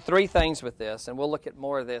 that we do three things with this, and we'll look at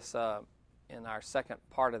more of this in our second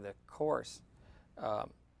part of the course,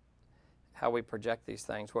 how we project these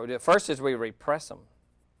things. What we do first is we repress them.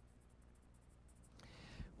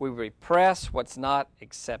 We repress what's not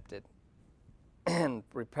accepted. And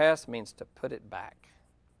repress means to put it back.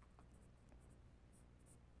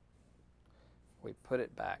 We put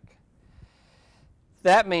it back.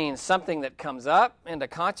 That means something that comes up into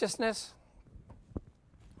consciousness,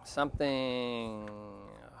 something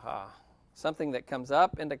that comes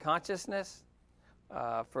up into consciousness.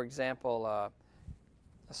 For example,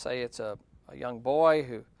 let's say it's a young boy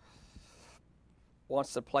who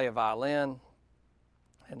wants to play a violin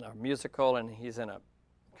in a musical, and he's in a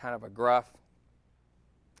kind of a gruff,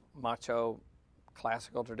 macho,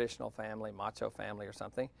 classical, traditional family, macho family or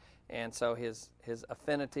something. And so his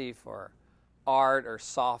affinity for art or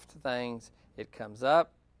soft things, it comes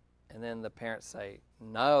up, and then the parents say,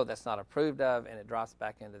 no, that's not approved of, and it drops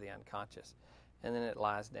back into the unconscious. And then it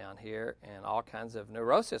lies down here, and all kinds of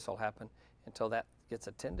neurosis will happen until that gets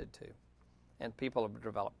attended to. And people have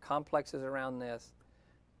developed complexes around this.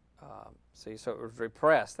 So it was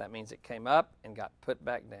repressed. That means it came up and got put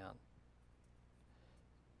back down.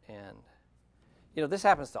 And, you know, this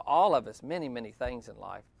happens to all of us, many, many things in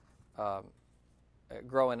life.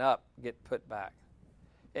 Growing up, get put back.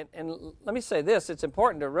 And let me say this, it's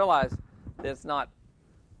important to realize that it's not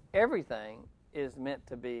everything is meant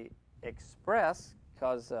to be expressed,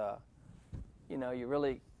 because, you know,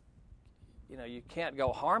 you can't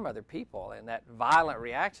go harm other people. And that violent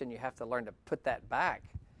reaction, you have to learn to put that back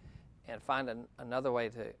and find another way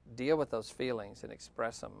to deal with those feelings and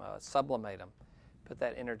express them, sublimate them, put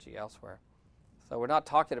that energy elsewhere. So we're not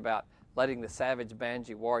talking about letting the savage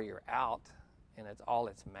Banji warrior out and all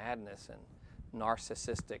its madness and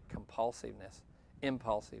narcissistic impulsiveness.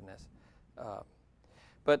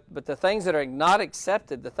 But the things that are not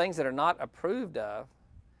accepted, the things that are not approved of,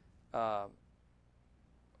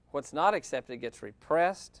 what's not accepted gets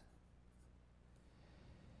repressed.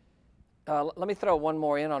 Let me throw one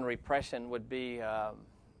more in on repression, would be,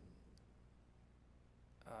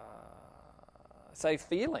 say,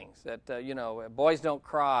 feelings. That, you know, boys don't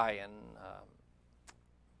cry, and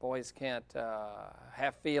boys can't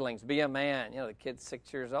have feelings. Be a man. You know, the kid's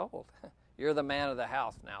 6 years old. You're the man of the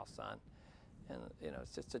house now, son. And, you know,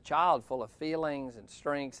 it's just a child full of feelings and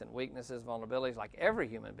strengths and weaknesses, vulnerabilities, like every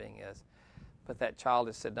human being is. But that child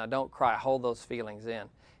has said, now don't cry, hold those feelings in.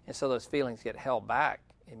 And so those feelings get held back,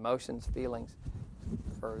 emotions, feelings,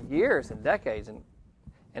 for years and decades.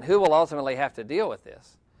 And who will ultimately have to deal with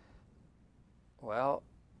this? Well,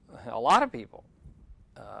 a lot of people,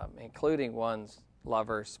 including one's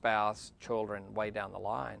lover, spouse, children, way down the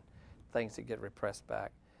line, things that get repressed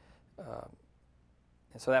back.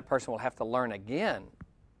 And so that person will have to learn again,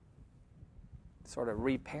 sort of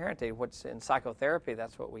reparenting. What's in psychotherapy,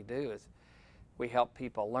 that's what we do, is we help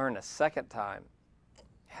people learn a second time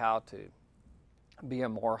how to be a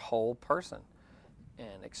more whole person.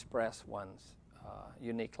 and express one's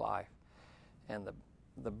unique life and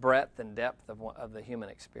the breadth and depth of the human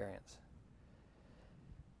experience.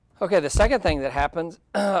 Okay, the second thing that happens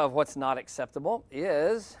of what's not acceptable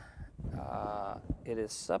is it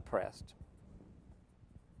is suppressed.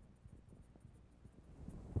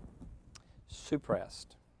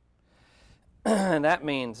 Suppressed. And that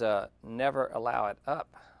means never allow it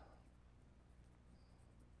up.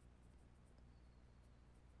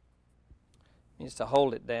 It means to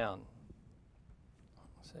hold it down.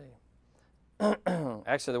 Let's see.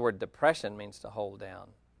 Actually, the word depression means to hold down.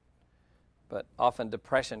 But often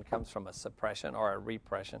depression comes from a suppression or a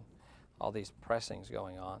repression. All these pressings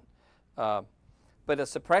going on. But a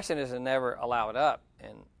suppression is to never allow it up.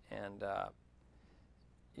 And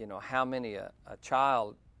you know, how many a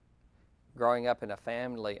child growing up in a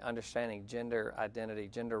family, understanding gender identity,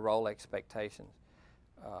 gender role expectations,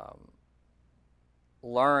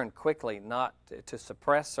 learn quickly not to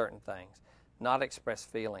suppress certain things, not express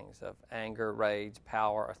feelings of anger, rage,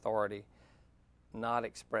 power, authority, not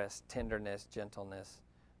express tenderness, gentleness,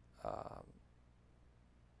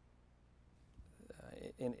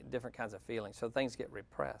 in different kinds of feelings. So things get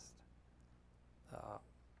repressed.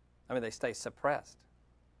 They stay suppressed.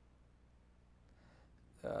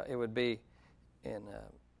 It would be, in a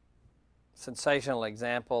sensational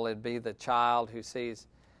example, it'd be the child who sees,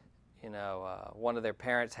 one of their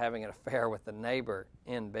parents having an affair with the neighbor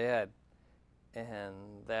in bed, and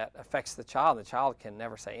that affects the child. The child can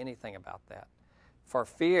never say anything about that for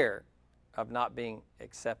fear of not being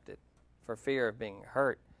accepted, for fear of being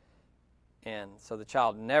hurt. And so the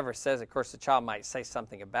child never says. Of course, the child might say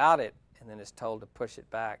something about it and then is told to push it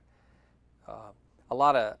back. A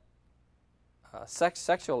lot of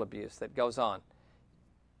sexual abuse that goes on.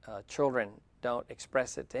 Children don't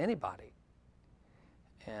express it to anybody.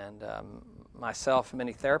 And myself,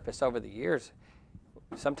 many therapists over the years,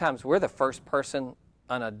 sometimes we're the first person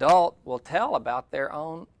an adult will tell about their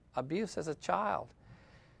own abuse as a child.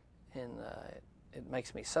 And it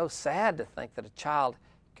makes me so sad to think that a child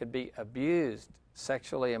could be abused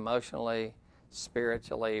sexually, emotionally,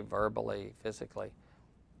 spiritually, verbally, physically,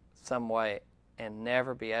 some way, and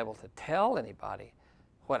never be able to tell anybody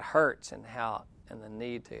what hurts and how, and the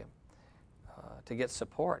need to get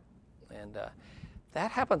support. And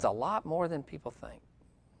that happens a lot more than people think.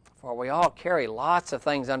 For we all carry lots of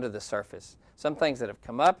things under the surface. Some things that have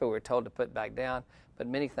come up and we were told to put back down, but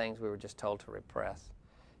many things we were just told to repress.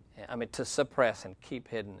 To suppress and keep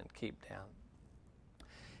hidden and keep down.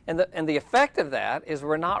 And the effect of that is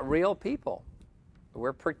we're not real people.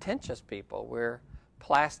 We're pretentious people. We're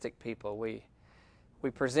plastic people. We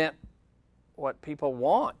present what people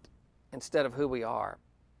want instead of who we are.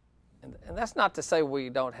 And that's not to say we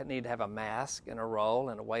don't need to have a mask and a role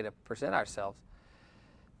and a way to present ourselves.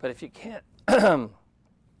 But if you can't,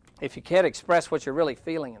 express what you're really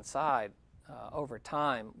feeling inside over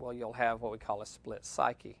time, well, you'll have what we call a split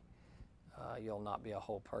psyche. You'll not be a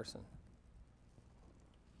whole person.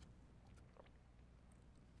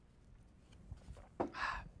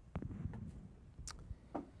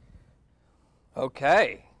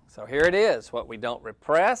 Okay, so here it is. What we don't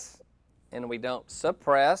repress and we don't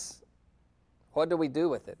suppress, what do we do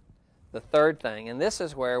with it? The third thing, and this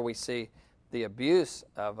is where we see the abuse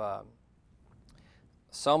of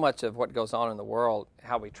so much of what goes on in the world,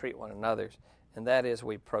 how we treat one another, and that is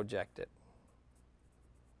we project it.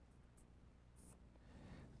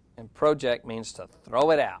 And project means to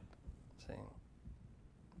throw it out. See?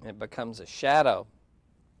 It becomes a shadow.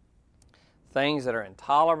 Things that are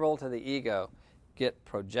intolerable to the ego get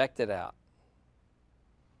projected out.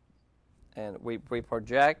 And we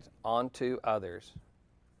project onto others.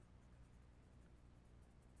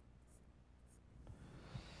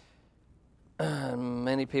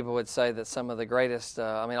 Many people would say that some of the greatest,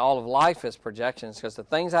 all of life is projections, because the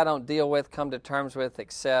things I don't deal with, come to terms with,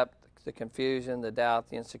 accept, the confusion, the doubt,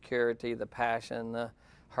 the insecurity, the passion, the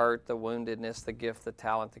hurt, the woundedness, the gift, the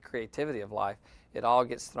talent, the creativity of life, it all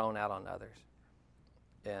gets thrown out on others.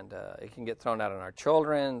 And it can get thrown out on our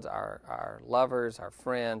children, our lovers, our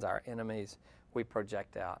friends, our enemies. We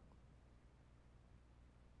project out.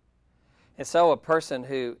 And so a person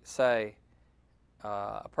who, say,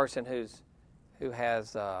 who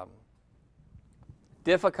has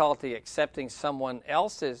difficulty accepting someone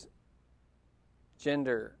else's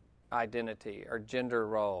gender identity or gender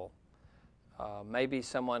role, maybe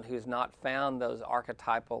someone who's not found those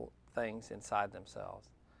archetypal things inside themselves.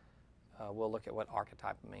 We'll look at what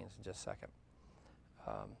archetype means in just a second.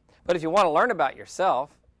 But if you want to learn about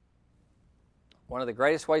yourself, one of the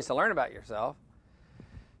greatest ways to learn about yourself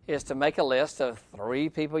is to make a list of 3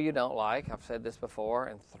 people you don't like. I've said this before,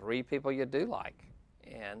 and 3 people you do like.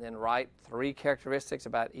 and then write 3 characteristics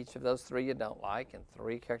about each of those 3 you don't like, and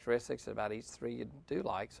 3 characteristics about each 3 you do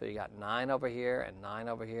like. So you got 9 over here and 9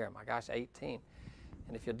 over here. My gosh, 18.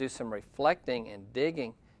 And if you'll do some reflecting and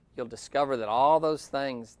digging, you'll discover that all those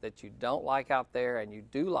things that you don't like out there and you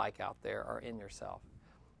do like out there are in yourself.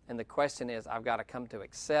 And the question is, I've got to come to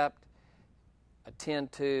accept,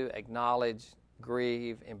 attend to, acknowledge,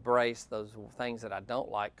 grieve, embrace those things that I don't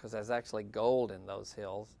like, because there's actually gold in those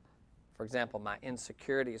hills. For example, my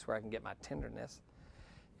insecurity is where I can get my tenderness.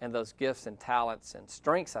 And those gifts and talents and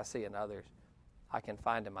strengths I see in others, I can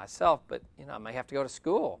find in myself. But, I may have to go to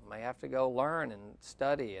school, may have to go learn and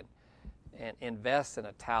study and invest in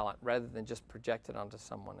a talent rather than just project it onto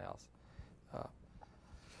someone else.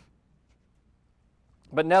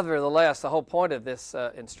 But nevertheless, the whole point of this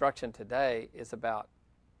instruction today is about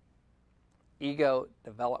ego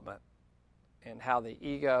development and how the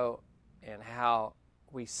ego and how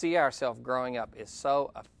we see ourselves growing up is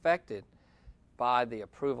so affected by the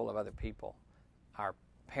approval of other people, our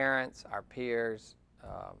parents, our peers,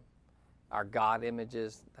 our God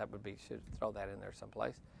images. That would be, should throw that in there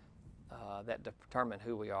someplace, that determine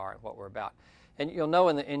who we are and what we're about. And you'll know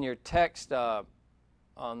in your text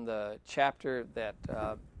on the chapter that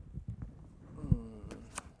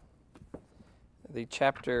the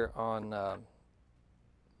chapter on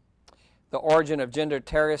the origin of gender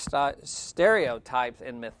stereotypes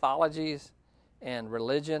in mythologies and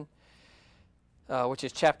religion, which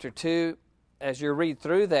is chapter 2. As you read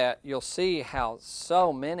through that, you'll see how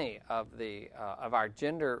so many of the of our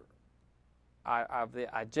gender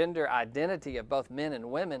gender identity of both men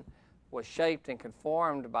and women was shaped and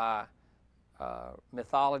conformed by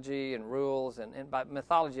mythology and rules. And by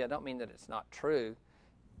mythology, I don't mean that it's not true.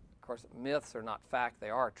 Of course, myths are not fact,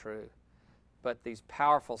 they are true. But these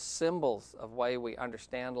powerful symbols of way we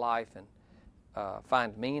understand life and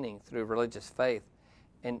find meaning through religious faith.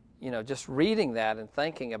 And, just reading that and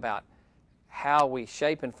thinking about how we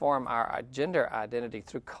shape and form our gender identity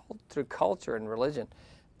through culture and religion.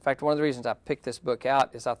 In fact, one of the reasons I picked this book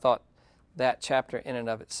out is I thought that chapter in and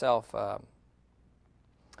of itself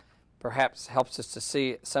perhaps helps us to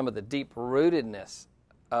see some of the deep-rootedness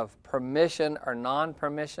of permission or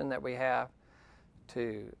non-permission that we have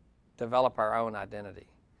to develop our own identity.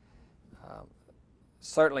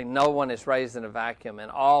 Certainly no one is raised in a vacuum, and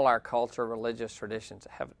all our culture, religious traditions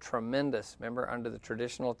have a tremendous, remember, under the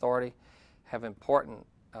traditional authority, have important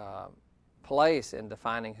place in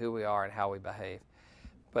defining who we are and how we behave.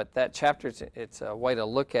 But that chapter, it's a way to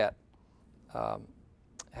look at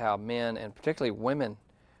how men, and particularly women,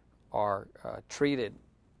 are treated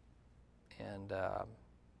and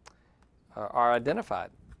are identified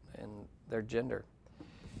in their gender.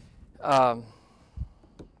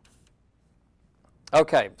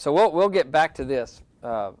 Okay, so we'll get back to this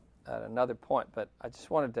at another point, but I just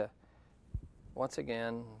wanted to once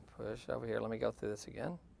again push over here. Let me go through this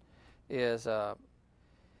again. Is the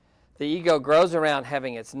ego grows around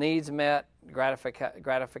having its needs met,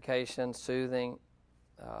 gratification, soothing.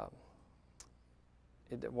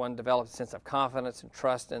 One develops a sense of confidence and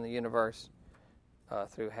trust in the universe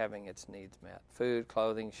through having its needs met. Food,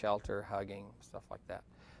 clothing, shelter, hugging, stuff like that.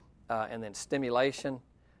 And then stimulation,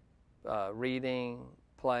 reading,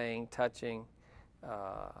 playing, touching,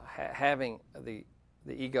 having the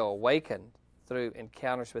ego awakened through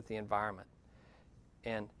encounters with the environment.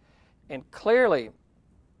 And clearly,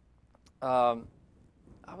 I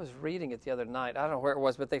was reading it the other night. I don't know where it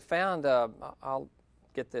was, but they found, I'll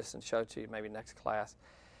get this and show it to you maybe next class.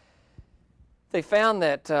 They found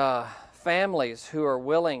that families who are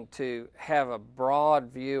willing to have a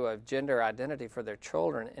broad view of gender identity for their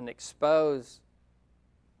children and expose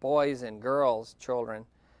boys and girls, children,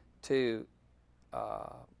 to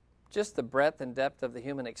just the breadth and depth of the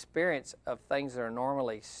human experience of things that are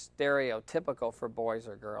normally stereotypical for boys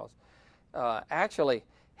or girls, actually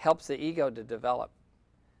helps the ego to develop.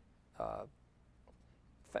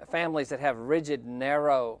 Families that have rigid,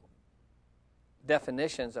 narrow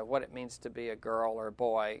definitions of what it means to be a girl or a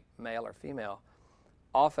boy, male or female,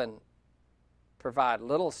 often provide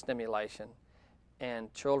little stimulation,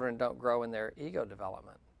 and children don't grow in their ego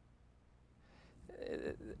development.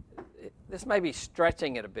 This may be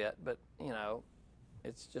stretching it a bit, but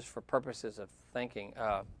it's just for purposes of thinking.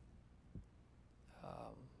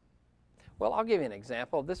 Well, I'll give you an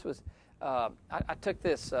example. This was I took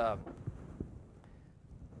this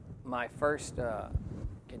my first.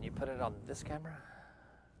 Can you put it on this camera?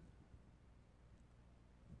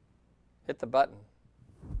 Hit the button.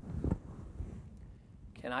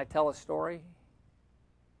 Can I tell a story?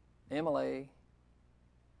 Emily.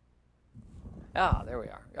 Ah, there we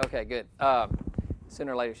are. Okay, good.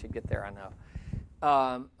 Sooner or later she'd get there, I know.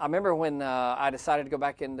 I remember when I decided to go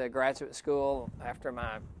back into graduate school after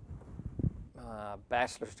my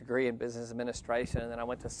bachelor's degree in business administration, and then I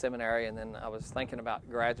went to seminary, and then I was thinking about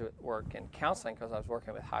graduate work and counseling because I was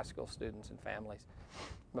working with high school students and families.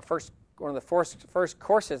 One of the first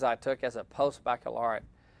courses I took as a post-baccalaureate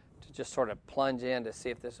to just sort of plunge in to see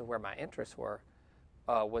if this is where my interests were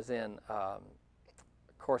was in a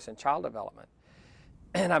course in child development.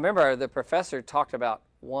 And I remember the professor talked about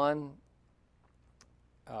one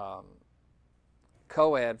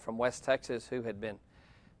co-ed from West Texas who had been,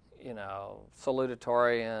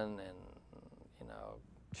 salutatorian and,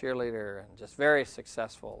 cheerleader and just very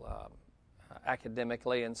successful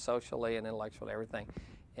academically and socially and intellectually, everything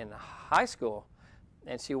in high school.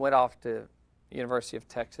 And she went off to University of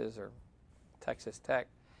Texas or Texas Tech,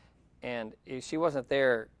 and she wasn't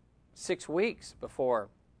there 6 weeks before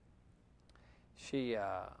she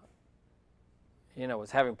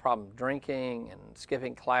was having problems drinking and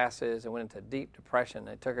skipping classes and went into deep depression.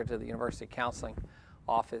 They took her to the university counseling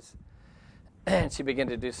office, and she began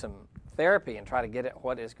to do some therapy and try to get at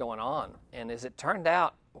what is going on. And as it turned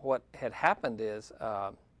out, what had happened is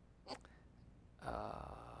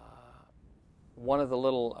one of the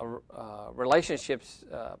little relationships,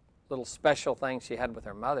 little special things she had with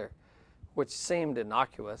her mother, which seemed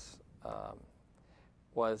innocuous,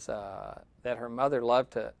 was that her mother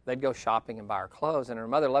loved to, they'd go shopping and buy her clothes, and her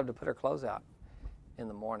mother loved to put her clothes out in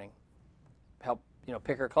the morning, help,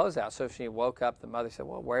 pick her clothes out. So if she woke up, the mother said,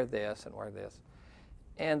 well, wear this and wear this.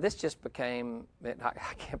 And this just became,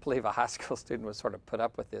 I can't believe a high school student would sort of put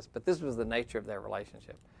up with this, but this was the nature of their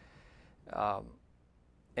relationship.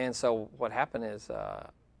 And so what happened is,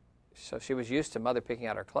 so she was used to mother picking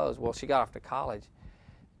out her clothes. Well, she got off to college,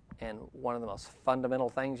 and one of the most fundamental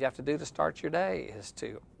things you have to do to start your day is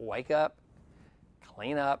to wake up,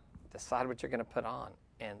 clean up, decide what you're going to put on.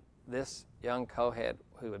 And this young co-head,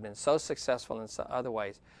 who had been so successful in some other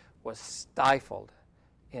ways, was stifled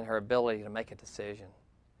in her ability to make a decision.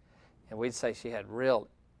 And we'd say she had real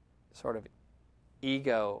sort of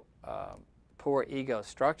ego, poor ego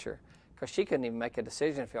structure, because she couldn't even make a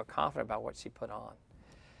decision and feel confident about what she put on.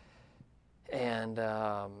 And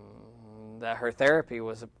that her therapy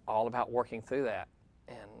was all about working through that.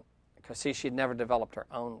 And because, see, she'd never developed her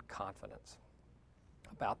own confidence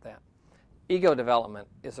about that. Ego development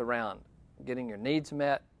is around getting your needs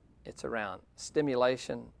met. It's around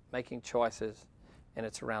stimulation, making choices, and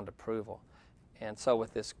it's around approval. And so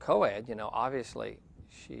with this co-ed, obviously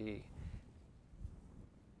she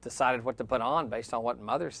decided what to put on based on what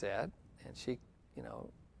mother said, and she,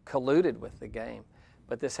 colluded with the game.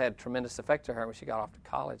 But this had tremendous effect to her when she got off to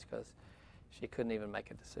college because she couldn't even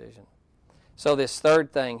make a decision. So this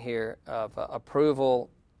third thing here of approval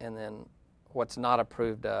and then what's not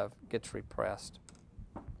approved of gets repressed,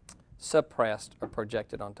 suppressed, or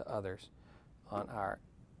projected onto others on our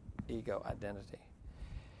ego identity.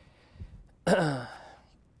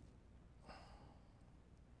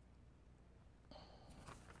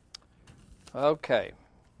 Okay,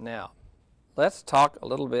 now let's talk a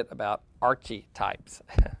little bit about archetypes.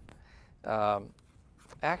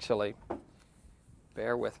 Actually,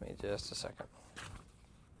 bear with me just a second.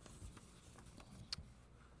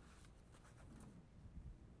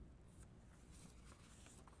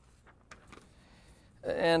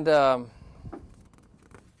 And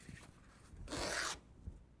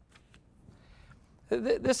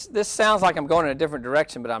this sounds like I'm going in a different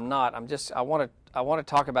direction, but I'm not. I want to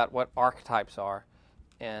talk about what archetypes are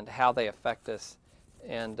and how they affect us,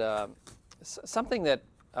 and something that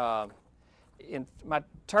in my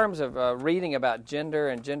terms of reading about gender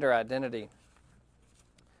and gender identity,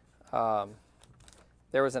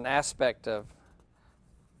 there was an aspect of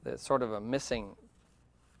that's sort of a missing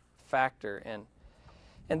factor, and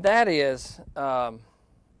that is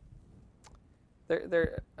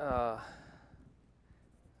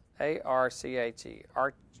A-R-C-H-E.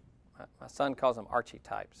 My son calls them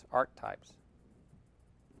archetypes. Archetypes.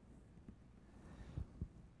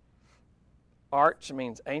 Arch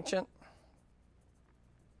means ancient.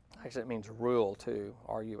 Actually, it means rule too.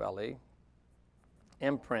 R-U-L-E.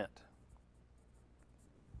 Imprint.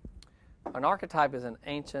 An archetype is an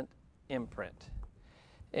ancient imprint.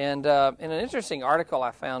 And in an interesting article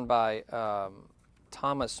I found by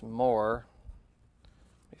Thomas More,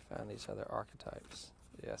 we found these other archetypes.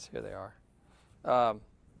 Yes, here they are.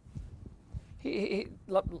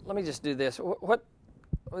 Let me just do this.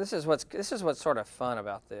 This is what's sort of fun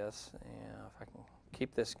about this. Yeah, if I can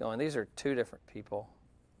keep this going. These are two different people.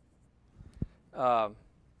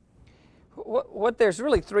 There's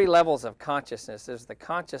really three levels of consciousness. There's the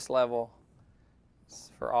conscious level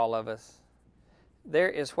for all of us. There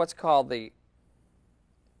is what's called the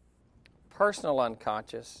personal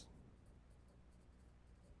unconscious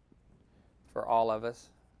for all of us.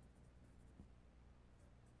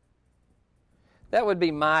 That would be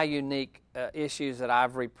my unique issues that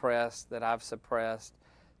I've repressed, that I've suppressed,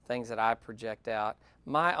 things that I project out.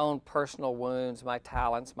 My own personal wounds, my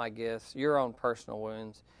talents, my gifts, your own personal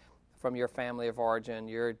wounds from your family of origin,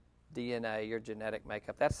 your DNA, your genetic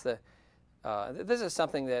makeup. That's the. This is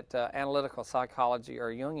something that analytical psychology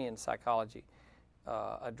or Jungian psychology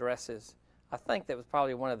addresses. I think that was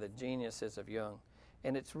probably one of the geniuses of Jung.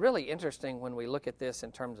 And it's really interesting when we look at this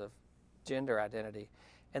in terms of gender identity.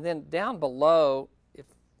 And then down below, if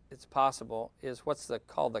it's possible, is what's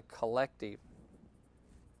called the collective.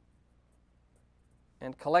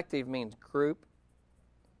 And collective means group,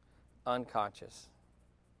 unconscious.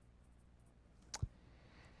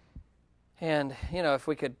 And, you know, if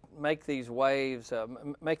we could make these waves,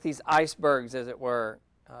 make these icebergs, as it were,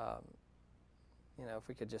 you know, if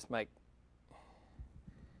we could just make,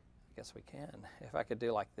 I guess we can, if I could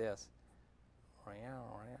do like this.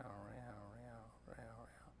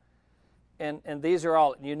 And these are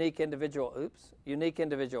all unique individual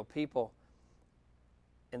people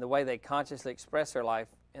in the way they consciously express their life,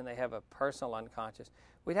 and they have a personal unconscious.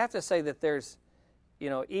 We'd have to say that there's, you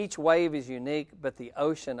know, each wave is unique, but the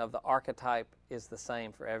ocean of the archetype is the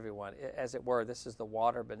same for everyone. As it were, this is the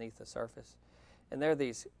water beneath the surface. And there are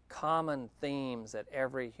these common themes that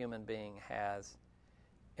every human being has,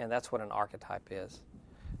 and that's what an archetype is.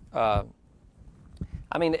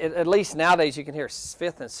 I mean, at least nowadays you can hear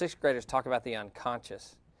 5th and 6th graders talk about the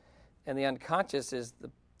unconscious. And the unconscious is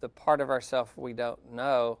the part of ourself we don't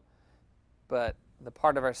know, but the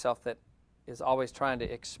part of ourself that is always trying to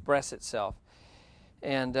express itself.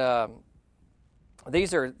 And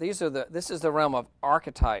this is the realm of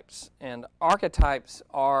archetypes. And archetypes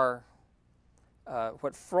are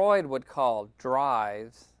what Freud would call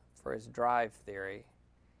drives, for his drive theory.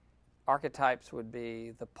 Archetypes would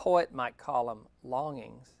be, the poet might call them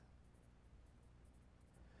longings.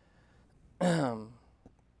 The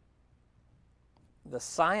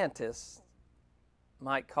scientists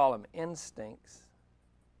might call them instincts.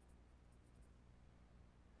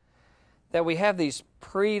 That we have these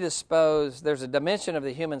predisposed, there's a dimension of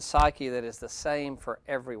the human psyche that is the same for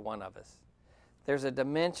every one of us. There's a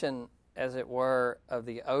dimension, as it were, of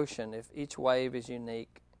the ocean, if each wave is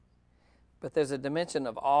unique. But there's a dimension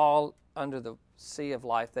of all under the sea of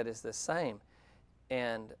life that is the same.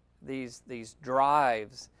 And these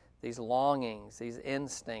drives, these longings, these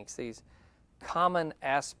instincts, these common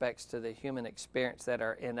aspects to the human experience that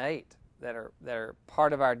are innate, that are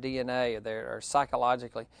part of our DNA, that are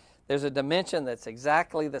psychologically. There's a dimension that's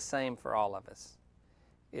exactly the same for all of us.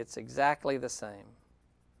 It's exactly the same.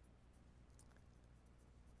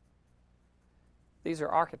 These are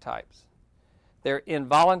archetypes. They're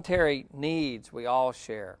involuntary needs we all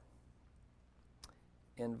share.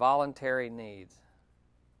 Involuntary needs.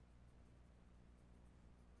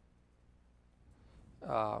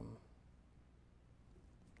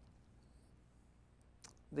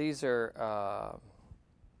 These are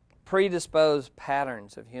predisposed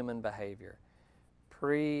patterns of human behavior.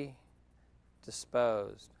 Predisposed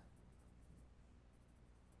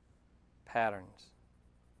patterns.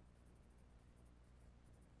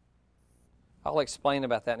 I'll explain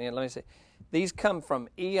about that. Let me see. These come from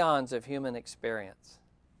eons of human experience.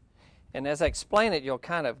 And as I explain it, you'll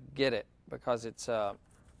kind of get it, because it's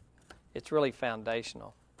really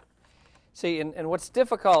foundational. See, and what's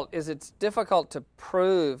difficult is it's difficult to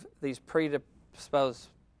prove these predisposed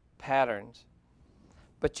patterns,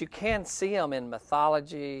 but you can see them in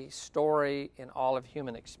mythology, story, in all of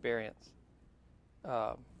human experience.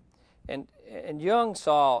 And Jung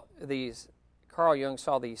saw these, Carl Jung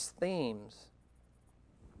saw these themes,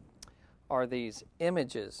 or these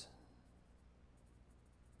images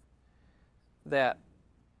that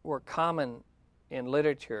were common in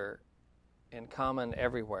literature and common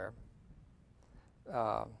everywhere.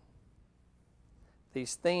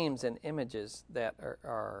 These themes and images that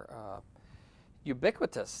are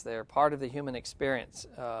ubiquitous. They're part of the human experience.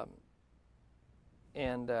 Let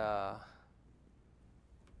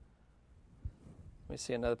me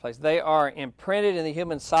see another place. They are imprinted in the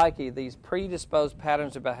human psyche, these predisposed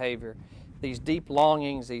patterns of behavior, these deep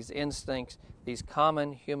longings, these instincts, these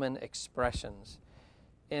common human expressions,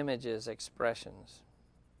 images, expressions.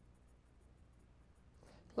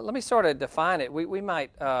 Let me sort of define it. We might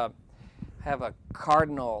have a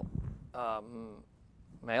cardinal,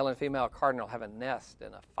 male and female cardinal have a nest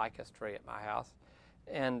in a ficus tree at my house.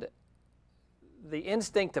 And the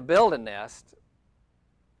instinct to build a nest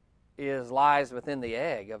lies within the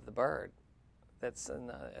egg of the bird.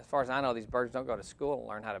 as far as I know, these birds don't go to school and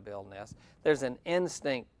learn how to build nests. There's an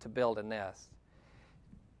instinct to build a nest.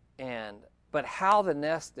 But how the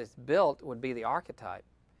nest is built would be the archetype,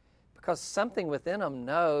 because something within them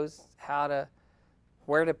knows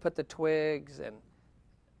where to put the twigs and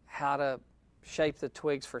how to shape the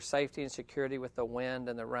twigs for safety and security with the wind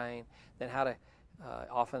and the rain. Then how to,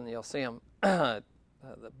 often you'll see them, the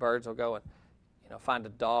birds will go and find a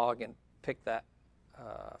dog and pick that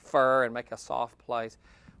fur and make a soft place.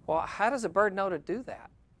 Well, how does a bird know to do that?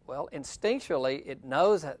 Well, instinctually, it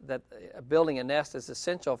knows that building a nest is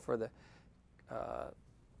essential for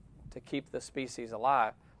to keep the species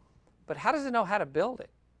alive. But how does it know how to build it?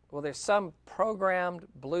 Well, there's some programmed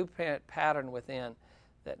blueprint pattern within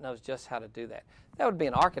that knows just how to do that. That would be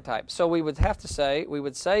an archetype. So we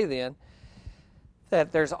would say then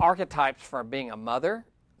that there's archetypes for being a mother,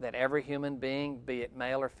 that every human being, be it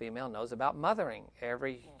male or female, knows about mothering.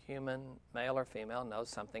 Every human, male or female, knows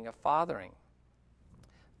something of fathering.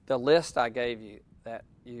 The list I gave you, that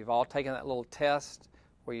you've all taken that little test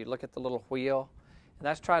where you look at the little wheel, and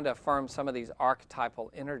that's trying to affirm some of these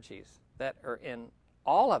archetypal energies that are in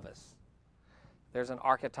all of us. There's an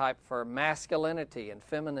archetype for masculinity and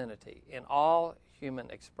femininity in all human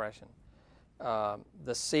expression.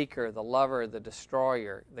 The seeker, the lover, the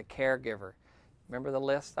destroyer, the caregiver. Remember the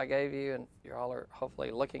list I gave you, and you all are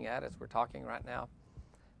hopefully looking at as we're talking right now?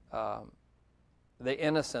 The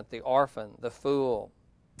innocent, the orphan, the fool,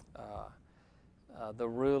 the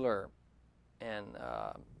ruler, and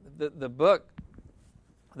the book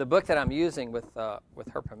that I'm using with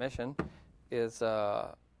her permission is,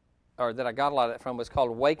 or that I got a lot of it from, was called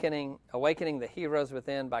Awakening the Heroes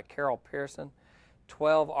Within by Carol Pearson.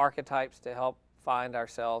 12 archetypes to help find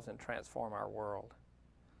ourselves and transform our world.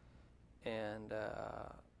 And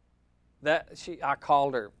I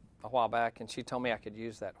called her a while back, and she told me I could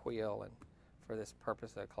use that wheel for this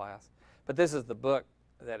purpose of the class. But this is the book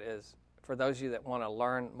that is for those of you that want to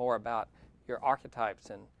learn more about your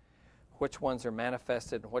archetypes and which ones are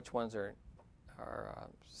manifested and which ones are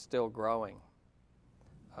still growing.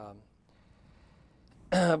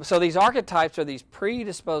 So these archetypes are these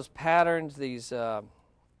predisposed patterns, these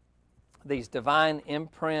divine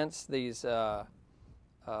imprints, these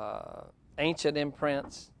ancient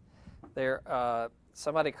imprints. They're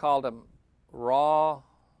somebody called them raw,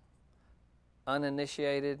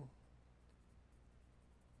 uninitiated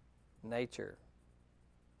nature.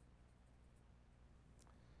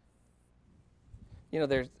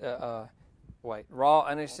 There's raw,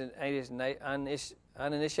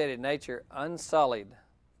 uninitiated nature, unsullied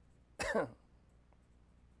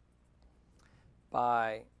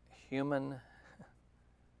by human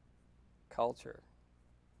culture.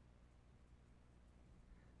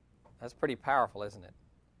 That's pretty powerful, isn't it?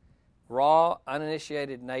 Raw,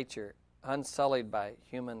 uninitiated nature, unsullied by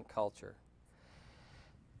human culture.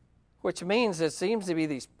 Which means there seems to be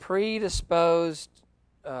these predisposed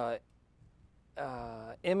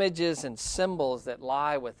images and symbols that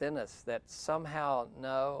lie within us that somehow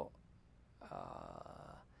know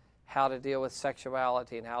how to deal with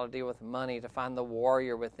sexuality and how to deal with money, to find the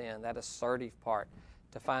warrior within, that assertive part,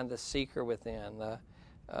 to find the seeker within.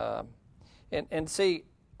 And see,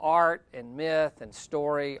 art and myth and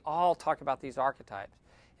story all talk about these archetypes.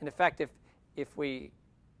 And in fact, if we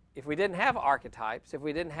didn't have archetypes, if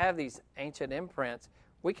we didn't have these ancient imprints,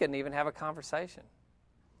 we couldn't even have a conversation.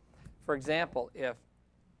 For example,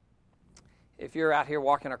 if you're out here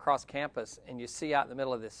walking across campus and you see out in the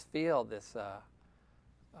middle of this field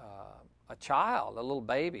a child, a little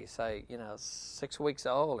baby, say 6 weeks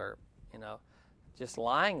old, or just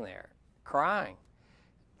lying there crying,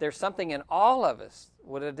 there's something in all of us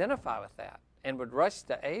would identify with that and would rush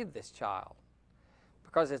to aid this child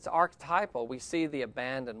because it's archetypal. We see the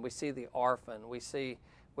abandoned, we see the orphan, we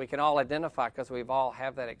can all identify because we've all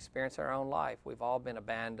have that experience in our own life. We've all been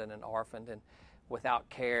abandoned and orphaned and without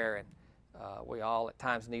care, and we all at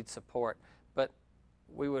times need support. But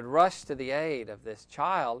we would rush to the aid of this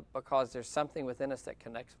child because there's something within us that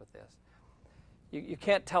connects with this. You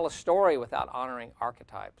can't tell a story without honoring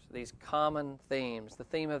archetypes, these common themes, the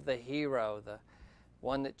theme of the hero, the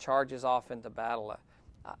one that charges off into battle.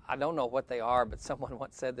 I don't know what they are, but someone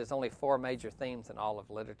once said there's only 4 major themes in all of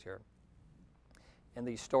literature. And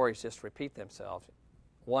these stories just repeat themselves.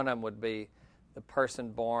 One of them would be the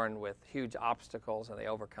person born with huge obstacles, and they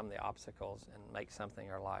overcome the obstacles and make something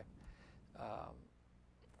of their life.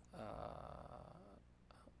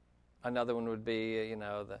 Another one would be,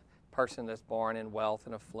 the person that's born in wealth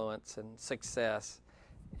and affluence and success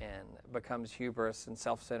and becomes hubris and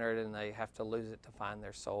self-centered, and they have to lose it to find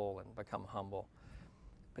their soul and become humble.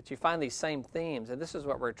 but you find these same themes, and this is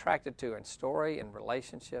what we're attracted to in story and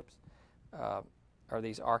relationships, are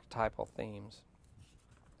these archetypal themes.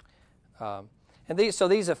 And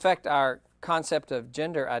these affect our concept of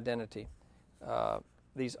gender identity,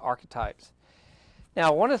 these archetypes.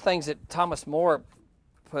 Now, one of the things that Thomas More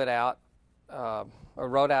put out, or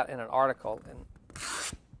wrote out in an article,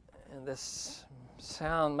 and this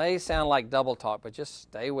may sound like double talk, but just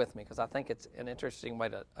stay with me because I think it's an interesting way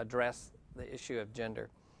to address the issue of gender,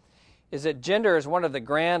 is that gender is one of the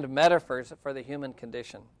grand metaphors for the human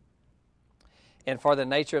condition and for the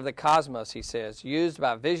nature of the cosmos, he says, used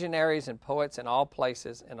by visionaries and poets in all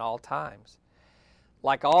places and all times.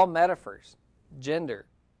 Like all metaphors, gender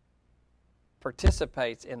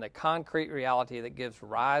participates in the concrete reality that gives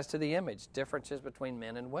rise to the image, differences between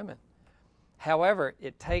men and women. However,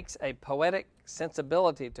 it takes a poetic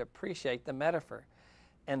sensibility to appreciate the metaphor,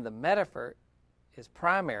 and the metaphor is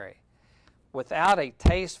primary. Without a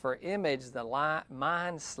taste for image, the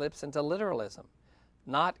mind slips into literalism.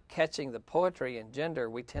 Not catching the poetry in gender,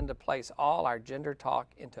 we tend to place all our gender talk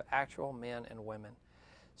into actual men and women,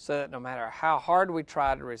 so that no matter how hard we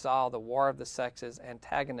try to resolve the war of the sexes,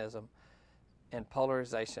 antagonism and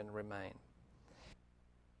polarization remain.